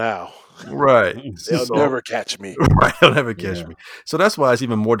got them now. Right. They'll never catch me. Right. They'll never catch me. So that's why it's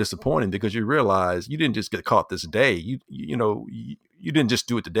even more disappointing, because you realize you didn't just get caught this day. You didn't just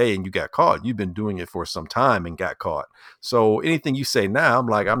do it today and you got caught. You've been doing it for some time and got caught. So anything you say now, I'm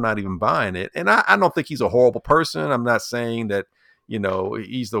like, I'm not even buying it. And I don't think he's a horrible person. I'm not saying that,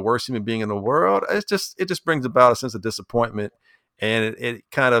 he's the worst human being in the world. It just brings about a sense of disappointment. And it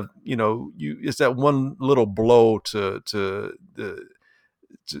kind of, it's that one little blow to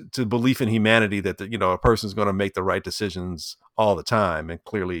belief in humanity that a person's going to make the right decisions all the time, and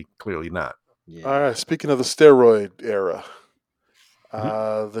clearly not. Yeah. All right. Speaking of the steroid era,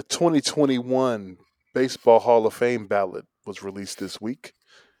 the 2021 Baseball Hall of Fame ballot was released this week.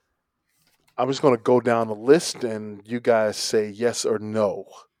 I'm just going to go down the list, and you guys say yes or no.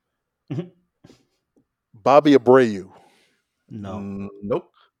 Bobby Abreu. No.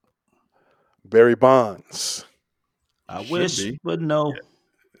 Nope. Barry Bonds. I wish, but no.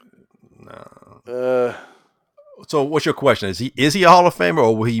 No. So what's your question? Is he a Hall of Famer,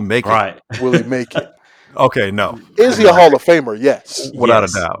 or will he make it? Will he make it? Okay, no. Is he a Hall of Famer? Yes. Without a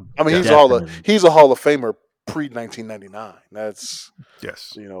doubt. I mean, he's a Hall of Famer pre-1999. That's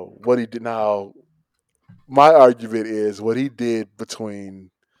what he did. Now, my argument is what he did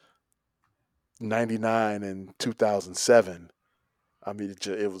between 99 and 2007. I mean,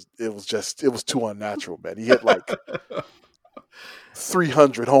 it was too unnatural, man. He hit like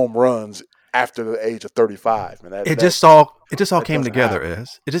 300 home runs after the age of 35, man. It just all came together,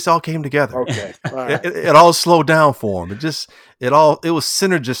 It just all came together. Okay. All right. It all slowed down for him. It was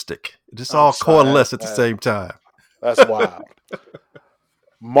synergistic. It just all coalesced at the same time. That's wild.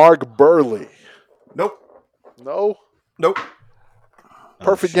 Mark Burley. Nope. No? Nope.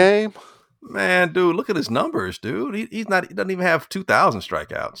 Perfect game? Man, dude, look at his numbers, dude. He doesn't even have 2,000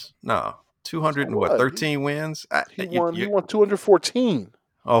 strikeouts. No. 13 wins. He won 214.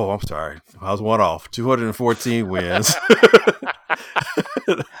 Oh, I'm sorry. I was one off. 214 wins.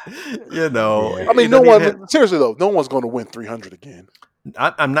 I mean, seriously though, no one's going to win 300 again.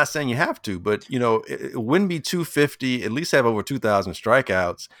 I'm not saying you have to, but it wouldn't be 250. At least have over 2,000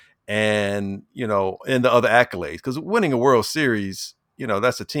 strikeouts, and and the other accolades. Because winning a World Series,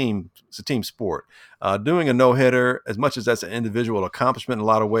 that's a team. It's a team sport. Doing a no-hitter, as much as that's an individual accomplishment in a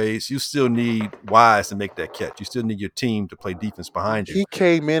lot of ways, you still need Wise to make that catch. You still need your team to play defense behind you. He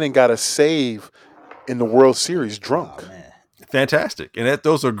came in and got a save in the World Series drunk. Oh, man. Fantastic. And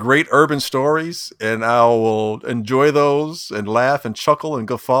those are great urban stories, and I will enjoy those and laugh and chuckle and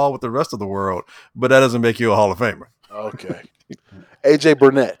guffaw with the rest of the world. But that doesn't make you a Hall of Famer. Okay. AJ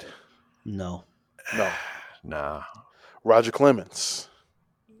Burnett. No. Nah. Roger Clemens.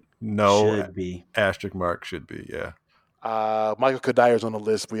 No. Should be. Asterisk mark should be, yeah. Michael Kadyr's on the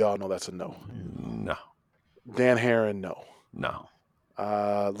list. We all know that's a no. No. Dan Herron, no. No.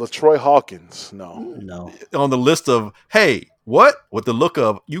 LaTroy Hawkins, no. No. On the list of, hey, what? With the look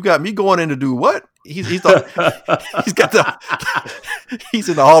of, you got me going in to do what? He's in the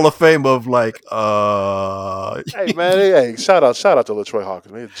Hall of Fame of like Hey man, shout out to LaTroy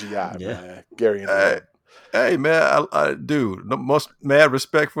Hawkins, man. GI, man. Gary and Hey man, dude, the most mad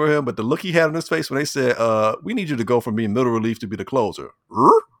respect for him, but the look he had on his face when they said, we need you to go from being middle relief to be the closer.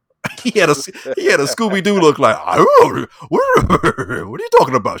 He had a Scooby-Doo look like, what are you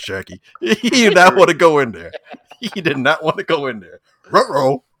talking about, Shaggy? He did not want to go in there. He did not want to go in there.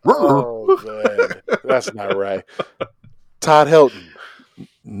 Oh, man. That's not right. Todd Helton.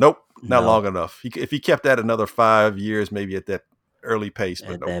 Nope, not long enough. If he kept that another 5 years, maybe at that early pace.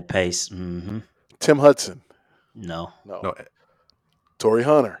 But that pace. Mm-hmm. Tim Hudson. No. Torrey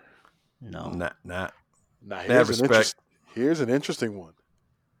Hunter. No. Not. Now here's an interesting one.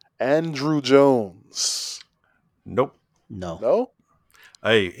 Andruw Jones. Nope. No?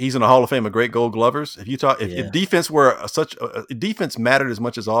 Hey, he's in the Hall of Fame of great Gold Glovers. If defense were defense mattered as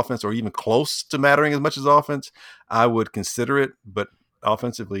much as offense, or even close to mattering as much as offense, I would consider it. But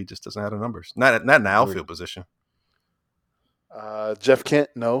offensively, he just doesn't have the numbers. Not in the outfield position. Jeff Kent,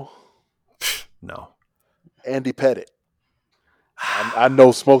 no. No. Andy Pettit. I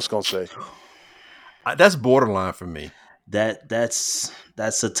know Smoke's gonna say that's borderline for me. that's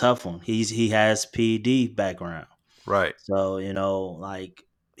a tough one. He has PED background, Right. so like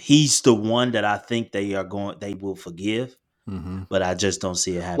he's the one that I think they will forgive, Mm-hmm. but I just don't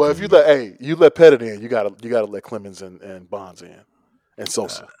see it Well, if happening yet. you let Pettit in, you gotta let Clemens and Bonds in, and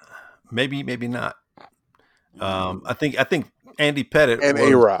Sosa Maybe not. Mm. I think Andy Pettit and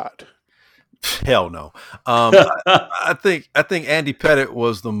A was Rod. hell no. I think Andy Pettit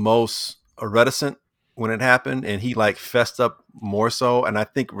was the most reticent when it happened, and he like fessed up more so. And I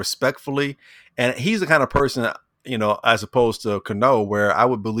think respectfully, and he's the kind of person as opposed to Cano, where I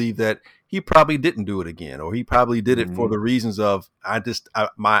would believe that he probably didn't do it again, or he probably did it for Mhm. the reasons of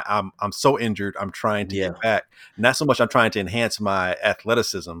I'm so injured, I'm trying to Yeah, get back. Not so much I'm trying to enhance my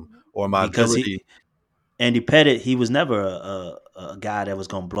athleticism or my because ability. Andy Pettit, he was never a guy that was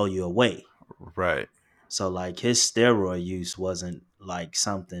gonna blow you away. Right. So like his steroid use wasn't like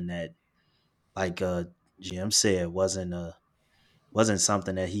something that, like Jim said, wasn't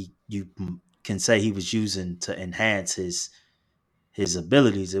something that you can say he was using to enhance his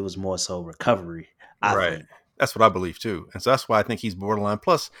abilities. It was more so recovery, I Right. think. That's what I believe too, and so that's why I think he's borderline.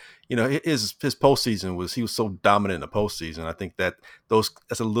 Plus, his postseason he was so dominant in the postseason. I think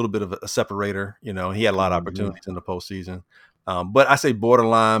that's a little bit of a separator. He had a lot of Mhm. opportunities in the postseason, but I say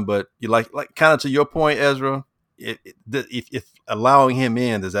borderline. But you like kind of to your point, Ezra. If allowing him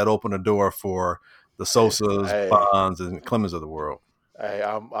in, does that open a door for the Sosas, Hey, Bonds, and Clemens of the world? hey,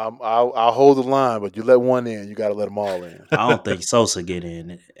 I'll hold the line, but you let one in, you got to let them all in. I don't think Sosa get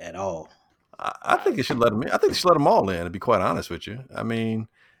in at all. I think it should let him in. I think they should let them all in. To be quite honest with you, I mean,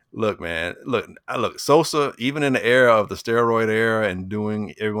 look, man, look. Sosa, even in the era of the steroid era and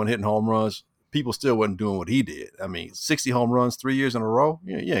doing everyone hitting home runs, people still wasn't doing what he did. I mean, 60 home runs 3 years in a row.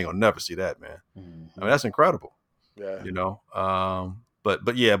 You ain't gonna never see that, man. I mean, Mhm. that's incredible. Yeah,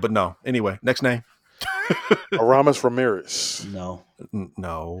 But no. Anyway, next name. Aramis Ramirez, No,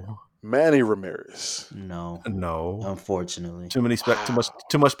 No, Manny Ramirez. no, no. unfortunately. Wow,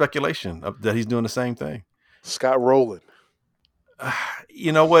 Too much speculation that he's doing the same thing. Scott Rowland.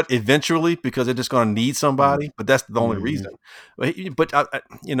 You know what? Eventually, because they're just going to need somebody, but that's the only Mm-hmm. reason.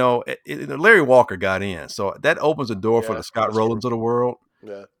 Larry Walker got in, so that opens the door for Yeah, the Scott that's true. Rowlands of the world.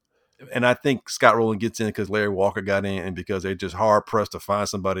 Yeah, And I think Scott Rowland gets in because Larry Walker got in, and because they're just hard pressed to find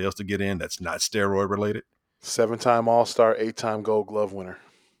somebody else to get in that's not steroid related. 7-time All Star, 8-time Gold Glove winner.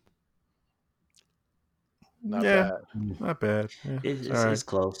 Not Yeah, bad. not bad. Yeah, it's all right. It's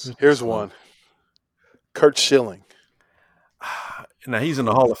close. It's Here's close. one. Kurt Schilling. Now he's in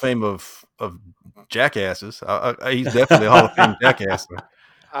the Hall of Fame of jackasses. He's definitely a Hall of Fame jackass.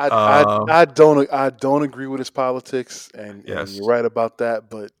 Um, I don't agree with his politics, and you're yes, right about that.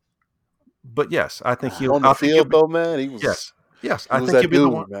 But but yes, I think Ah, on the he'll field, be. though, man, Yes, yes, he I was think he'll that be the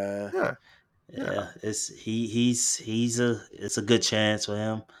one. dude, man. Yeah, yeah. yeah, it's a good chance for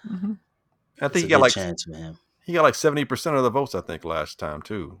him. Mm-hmm. I It's think a good chance for him. he got like 70% of the votes. I think last time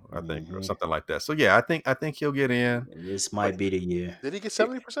too. I think or Hmm. something like that. So yeah, I think he'll get in. This But might be the year. Did he get it,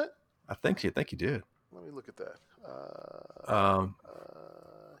 70%? I think he did. Let me look at that. Um,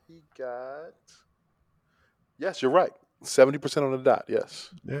 He got. Yes, you're right. 70% on the dot.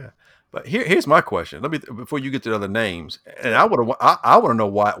 Yes. yeah. But here's my question. Let me before you get to the other names, and Yeah. I want to know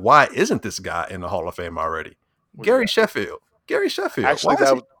why isn't this guy in the Hall of Fame already? What do you Gary got? Sheffield. Gary Sheffield. Why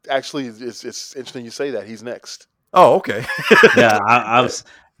Actually, is he? it's interesting you say that. He's next. Oh, okay. Yeah, I Yeah. was,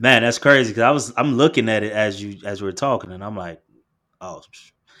 man. That's crazy because I'm looking at it as we were talking, and I'm like, oh,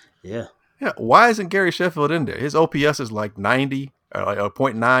 yeah, Yeah. Why isn't Gary Sheffield in there? His OPS is like 90 or like a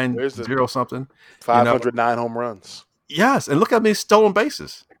There's the .90 something. You know. 509 home runs. Yes, and look at me stolen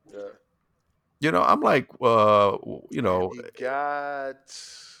bases. Yeah. I'm like, And he got.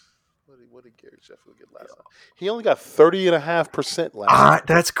 What did Gary Sheffield get last time? He only got 30.5% last year.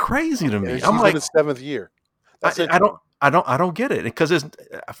 that's crazy to And me. he's I'm in like, his 7th year. That's I interesting. don't get it because it's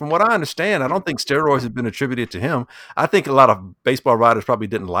from what I understand, I don't think steroids have been attributed to him. I think a lot of baseball writers probably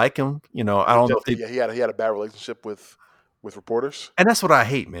didn't like him. I don't know if they. Yeah, he had a bad relationship with reporters. And that's what I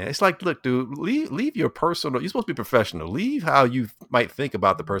hate, man. It's like, look, dude, leave your personal. You're supposed to be professional. Leave how you might think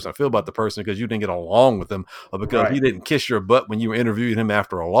about the person, or feel about the person, because you didn't get along with him, or because he right. didn't kiss your butt when you were interviewing him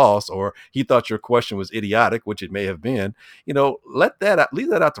after a loss, or he thought your question was idiotic, which it may have been. Let that out,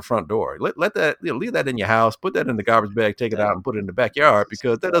 leave that out the front door. Let that leave that in your house. Put that in the garbage bag. Take it That, out and put it in the backyard,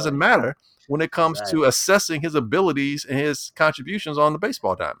 because that doesn't matter when it comes to exactly. assessing his abilities and his contributions on the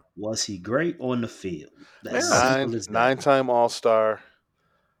baseball diamond. Was he great on the field? That's Yeah, simple as that. 9-time All Star.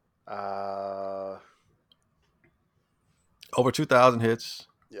 Uh, over 2,000 hits.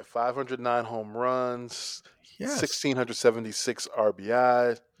 509 home runs. Yes. 1,676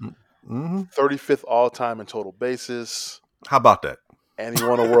 RBI. 35th all-time in total bases. How about that? And he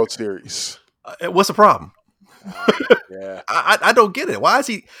won a World Series. What's the problem? Yeah, I don't get it. Why is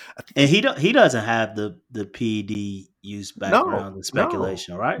he? And he doesn't have the PED use background and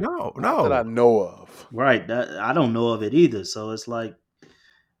speculation, right? No, not that I know of. Right, I don't know of it either. So it's like,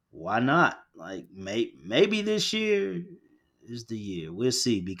 why not? Like maybe this year is the year. We'll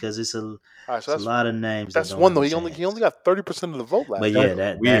see, because it's a lot of names. That's one though. He only got 30% of the vote last. But yeah,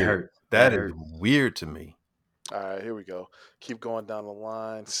 that hurt. That is weird to me. All right, here we go. Keep going down the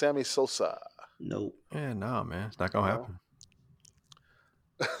line. Sammy Sosa. Nope. Yeah, no, man, it's not gonna happen.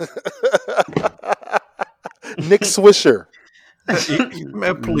 Nick Swisher.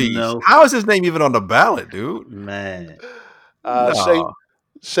 Man, please. No. How is his name even on the ballot, dude? Man.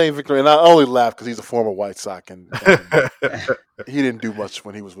 Shane Victor, and I only laugh because he's a former White Sox, and he didn't do much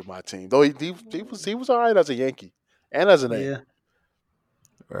when he was with my team. Though he was all right as a Yankee and as an A. Yeah.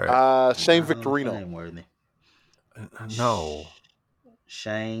 Right. Shane Victorino. No.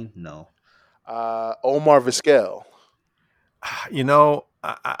 Shane, no. Omar Vizquel. You know,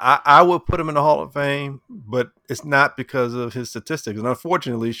 I would put him in the Hall of Fame, but it's not because of his statistics. And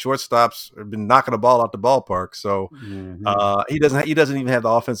unfortunately, shortstops have been knocking the ball out the ballpark. So he doesn't even have the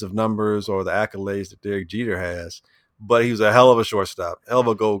offensive numbers or the accolades that Derek Jeter has. But he was a hell of a shortstop, hell of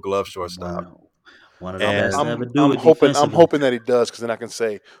a Gold Glove shortstop. One of the best to ever do I'm hoping that he does, because then I can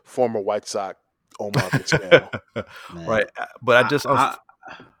say former White Sox Omar Vizquel. Right, but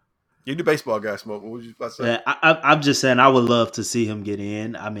you do baseball guy, Smoke. What would you about to say? Yeah, I'm just saying I would love to see him get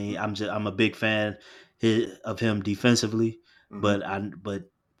in. I mean, I'm a big fan of him defensively, but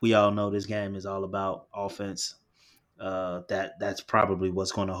we all know this game is all about offense. That's probably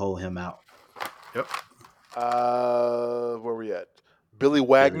what's going to hold him out. Yep. Where we at? Billy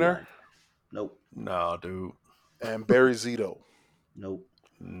Wagner. Nope. No, dude. And Barry Zito.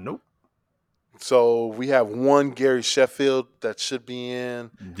 Nope. So we have one Gary Sheffield that should be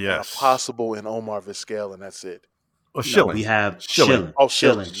in. Yes. And a possible in Omar Vizquel, and that's it. Well, Schilling. We have Schilling. Oh,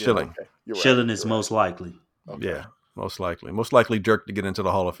 Schilling. Schilling. Yeah, okay. Schilling is most likely. Okay. Yeah, most likely. Most likely Dirk to get into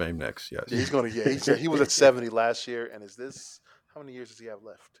the Hall of Fame next. Yes. Yeah, he's going to. Yeah, he was at 70 last year, and how many years does he have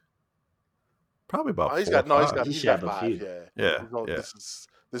left? Probably about. He's got 5. Yeah. This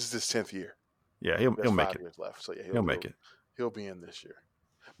is his 10th year. Yeah, he'll make 5 it. Years left, so yeah, he'll make it. He'll be in this year.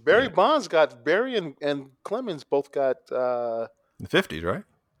 Barry Bonds and Clemens both got the 50s, right?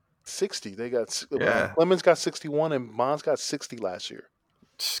 60. They got Clemens got 61 and Bonds got 60 last year.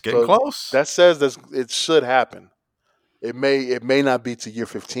 It's getting close. That says that it should happen. It may not be to year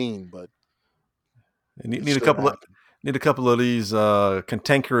 15, but need a couple of these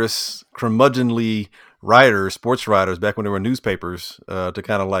cantankerous, curmudgeonly writers, sports writers, back when there were newspapers, to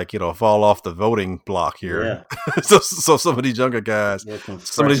kind of fall off the voting block here. Yeah. so some of these younger guys,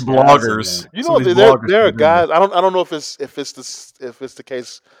 some of these bloggers, there are guys. I don't know if it's the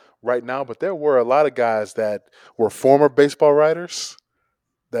case right now, but there were a lot of guys that were former baseball writers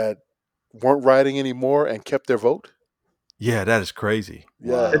that weren't writing anymore and kept their vote. Yeah, that is crazy.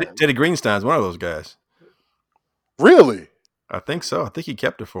 Yeah, Teddy Greenstein's one of those guys. Really? I think so. I think he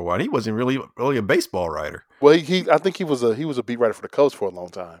kept it for a while. He wasn't really a baseball writer. Well, I think he was a beat writer for the Cubs for a long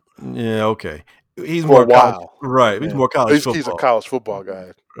time. Yeah, okay. He's for more a while, right? He's more college football. He's a college football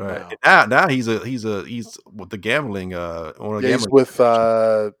guy, right? Now he's with the gambling. He's with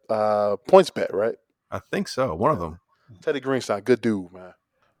PointsBet, right? I think so. One of them. Teddy Greenstein, good dude, man.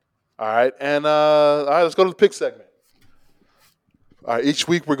 All right, and let's go to the pick segment. All right, each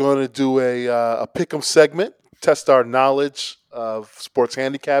week we're going to do a pick'em segment. Test our knowledge of sports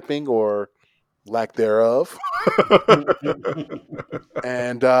handicapping or lack thereof.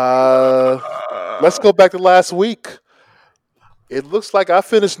 And let's go back to last week. It looks like I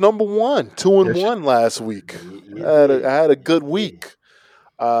finished number 1, 2-1 last week. I had a good week.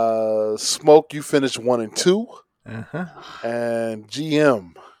 Smoke, you finished 1-2. Uh-huh. And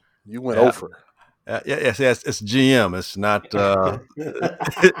GM, you went over. Yes, it's GM. It's not.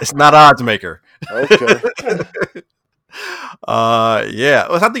 It's not odds maker. Okay. Yeah.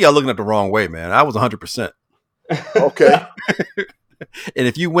 Well, I think y'all looking at the wrong way, man. I was 100%. Okay. And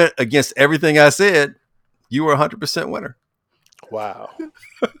if you went against everything I said, you were 100% winner. Wow.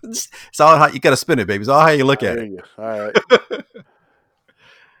 It's all how you got to spin it, baby. It's all how you look at it. All right.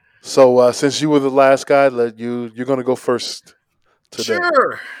 So since you were the last guy, you're going to go first. Today.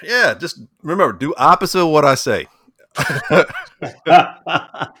 Sure. Yeah. Just remember, do opposite of what I say.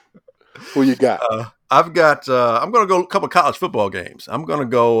 Who you got? I'm going to go a couple of college football games. I'm going to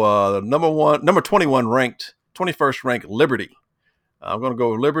go number 21 ranked, 21st ranked Liberty I'm going to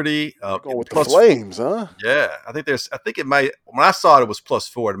go with Liberty. Going with the plus Flames, huh? Yeah, I think it might. When I saw it was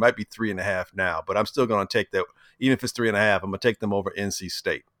 +4. It might be 3.5 now, but I'm still going to take that. Even if it's 3.5, I'm going to take them over NC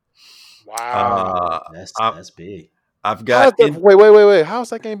State. Wow, that's big. I've got. Wait. How is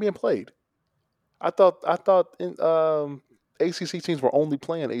that game being played? I thought ACC teams were only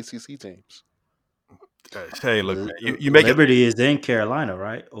playing ACC teams. Hey, look, man, you make Liberty is in Carolina,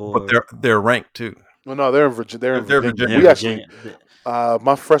 right? But they're ranked too. Well, no, they're in Virginia. They're Virginia. We actually,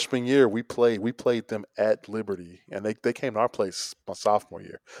 my freshman year, we played them at Liberty, and they came to our place my sophomore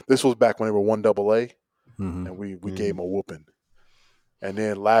year. This was back when they were 1AA, and we gave them a whooping. And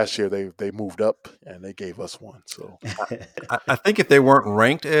then last year they moved up and they gave us one. So I think if they weren't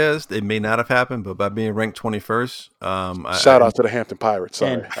ranked as, they may not have happened. But by being ranked 21st, shout out to the Hampton Pirates.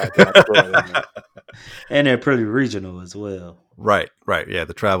 Sorry, and they're pretty regional as well. Right. Yeah,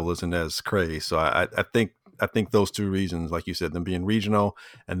 the travel isn't as crazy. So I think those two reasons, like you said, them being regional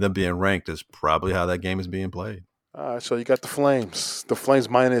and them being ranked, is probably how that game is being played. All right, so you got the Flames. The Flames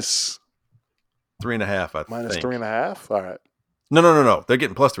minus 3.5. Minus 3.5. All right. No. They're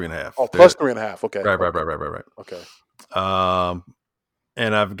getting plus 3.5. Oh, plus 3.5. Okay. Right. Okay.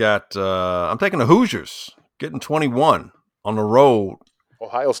 And I've got I'm taking the Hoosiers, getting 21 on the road.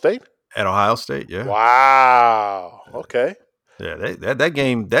 Ohio State? At Ohio State, yeah. Wow. Okay. Yeah,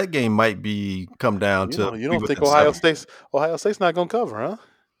 that game might be come down to. You don't think Ohio State's not going to cover, huh?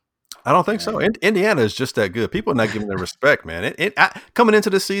 I don't think so. Indiana is just that good. People are not giving them respect, man. Coming into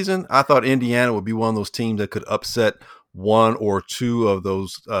the season, I thought Indiana would be one of those teams that could upset one or two of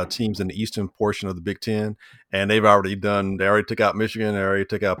those teams in the eastern portion of the Big Ten, and they've already done. They already took out Michigan. They already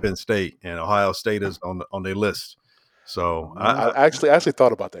took out Penn State, and Ohio State is on their list. So I actually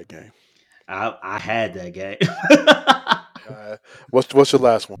thought about that game. I had that game. What's your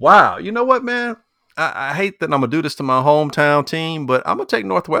last one? Wow, you know what, man? I hate that I'm gonna do this to my hometown team, but I'm gonna take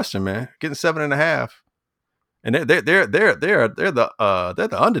Northwestern, man. Getting 7.5, and they're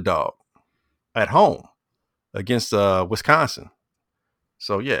the underdog at home against Wisconsin.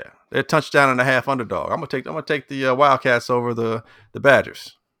 So yeah, they're touchdown and a half underdog. I'm gonna take the Wildcats over the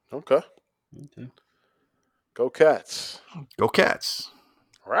Badgers. Okay. Go Cats. Go Cats.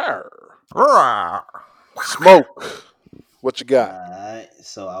 Rawr. Rawr. Smoke. What you got? All right.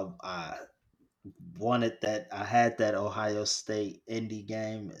 So I wanted that. I had that Ohio State Indy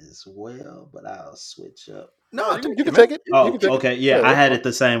game as well, but I'll switch up. No, you can take it. Oh, okay. Yeah, I had it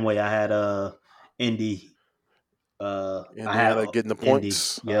the same way. I had Indy. I had getting the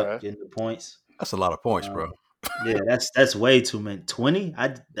points. Yep, right. Getting the points. That's a lot of points, bro. Yeah, that's way too many. 20.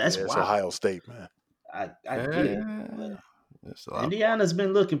 That's it's wild. Ohio State, man. I get it. Indiana's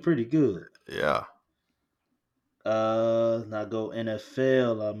been looking pretty good. Yeah. Now go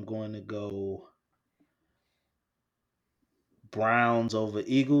NFL. I'm going to go Browns over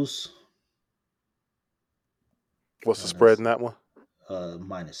Eagles. What's the spread in that one?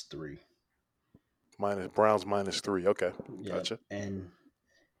 -3. Browns -3. Okay, gotcha.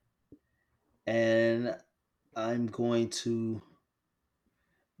 And I'm going to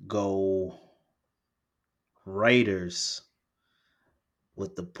go Raiders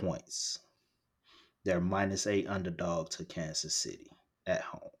with the points. They're -8 underdog to Kansas City at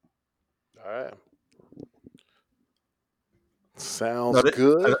home. All right. Sounds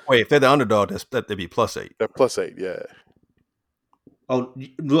good. Wait, if they're the underdog, they'd be +8. They're +8, yeah. Oh,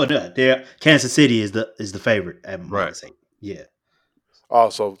 no, Kansas City is the favorite at -8. Yeah. Oh,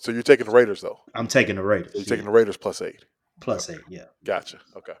 so you're taking the Raiders though? I'm taking the Raiders. You're taking the Raiders +8. +8, yeah. Gotcha.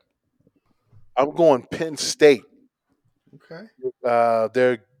 Okay. I'm going Penn State. Okay.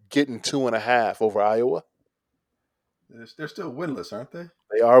 They're getting 2.5 over Iowa. They're still winless, aren't they?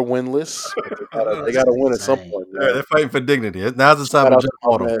 They are winless. They got to win at some point. Yeah, they're fighting for dignity. Now's the time to jump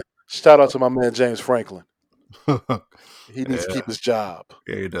on them. Shout out to my man James Franklin. He needs to keep his job.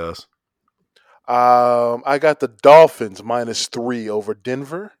 Yeah, he does. I got the Dolphins -3 over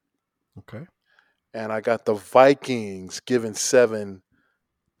Denver. Okay. And I got the Vikings giving 7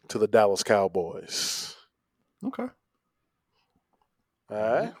 to the Dallas Cowboys. Okay. All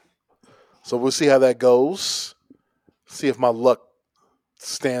right. So we'll see how that goes. See if my luck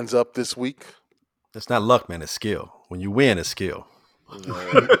stands up this week. It's not luck, man. It's skill. When you win, it's skill.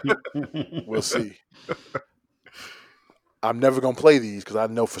 We'll see. I'm never gonna play these because I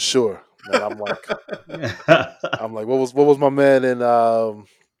know for sure. And I'm like, what was my man in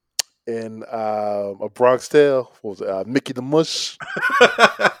A Bronx Tale? What was it? Mickey the Mush.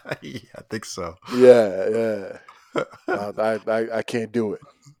 Yeah, I think so. Yeah. I can't do it,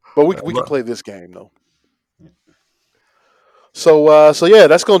 but we can play this game though. So yeah,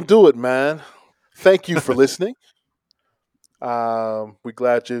 that's gonna do it, man. Thank you for listening. We're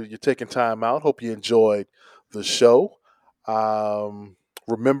glad you're taking time out. Hope you enjoyed the show.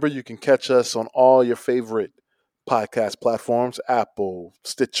 Remember, you can catch us on all your favorite podcast platforms: Apple,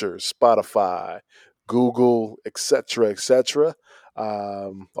 Stitcher, Spotify, Google, etc., etc.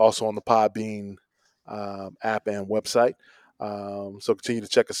 Also on the Podbean app and website. So continue to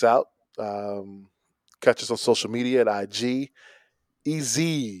check us out. Catch us on social media at IG,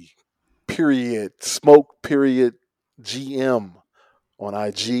 EZ, smoke, GM on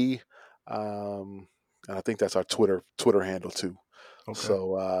IG. And I think that's our Twitter handle too.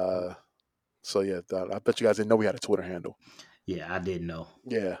 Okay. So yeah, I bet you guys didn't know we had a Twitter handle. Yeah, I didn't know.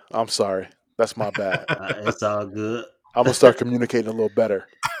 Yeah, I'm sorry. That's my bad. It's all good. I'm gonna start communicating a little better.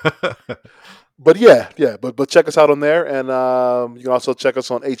 But but check us out on there, and you can also check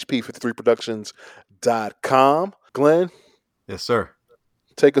us on HP53productions.com. Glenn? Yes, sir.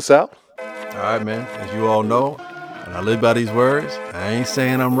 Take us out. All right, man. As you all know, and I live by these words, I ain't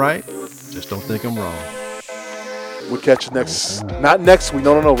saying I'm right, just don't think I'm wrong. We'll catch you not next week.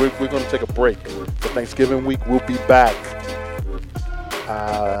 No. We're going to take a break for Thanksgiving week. We'll be back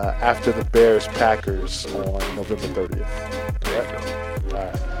after the Bears-Packers on November 30th. All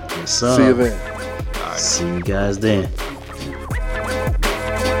right. Yes, see you then. All right. See you guys then.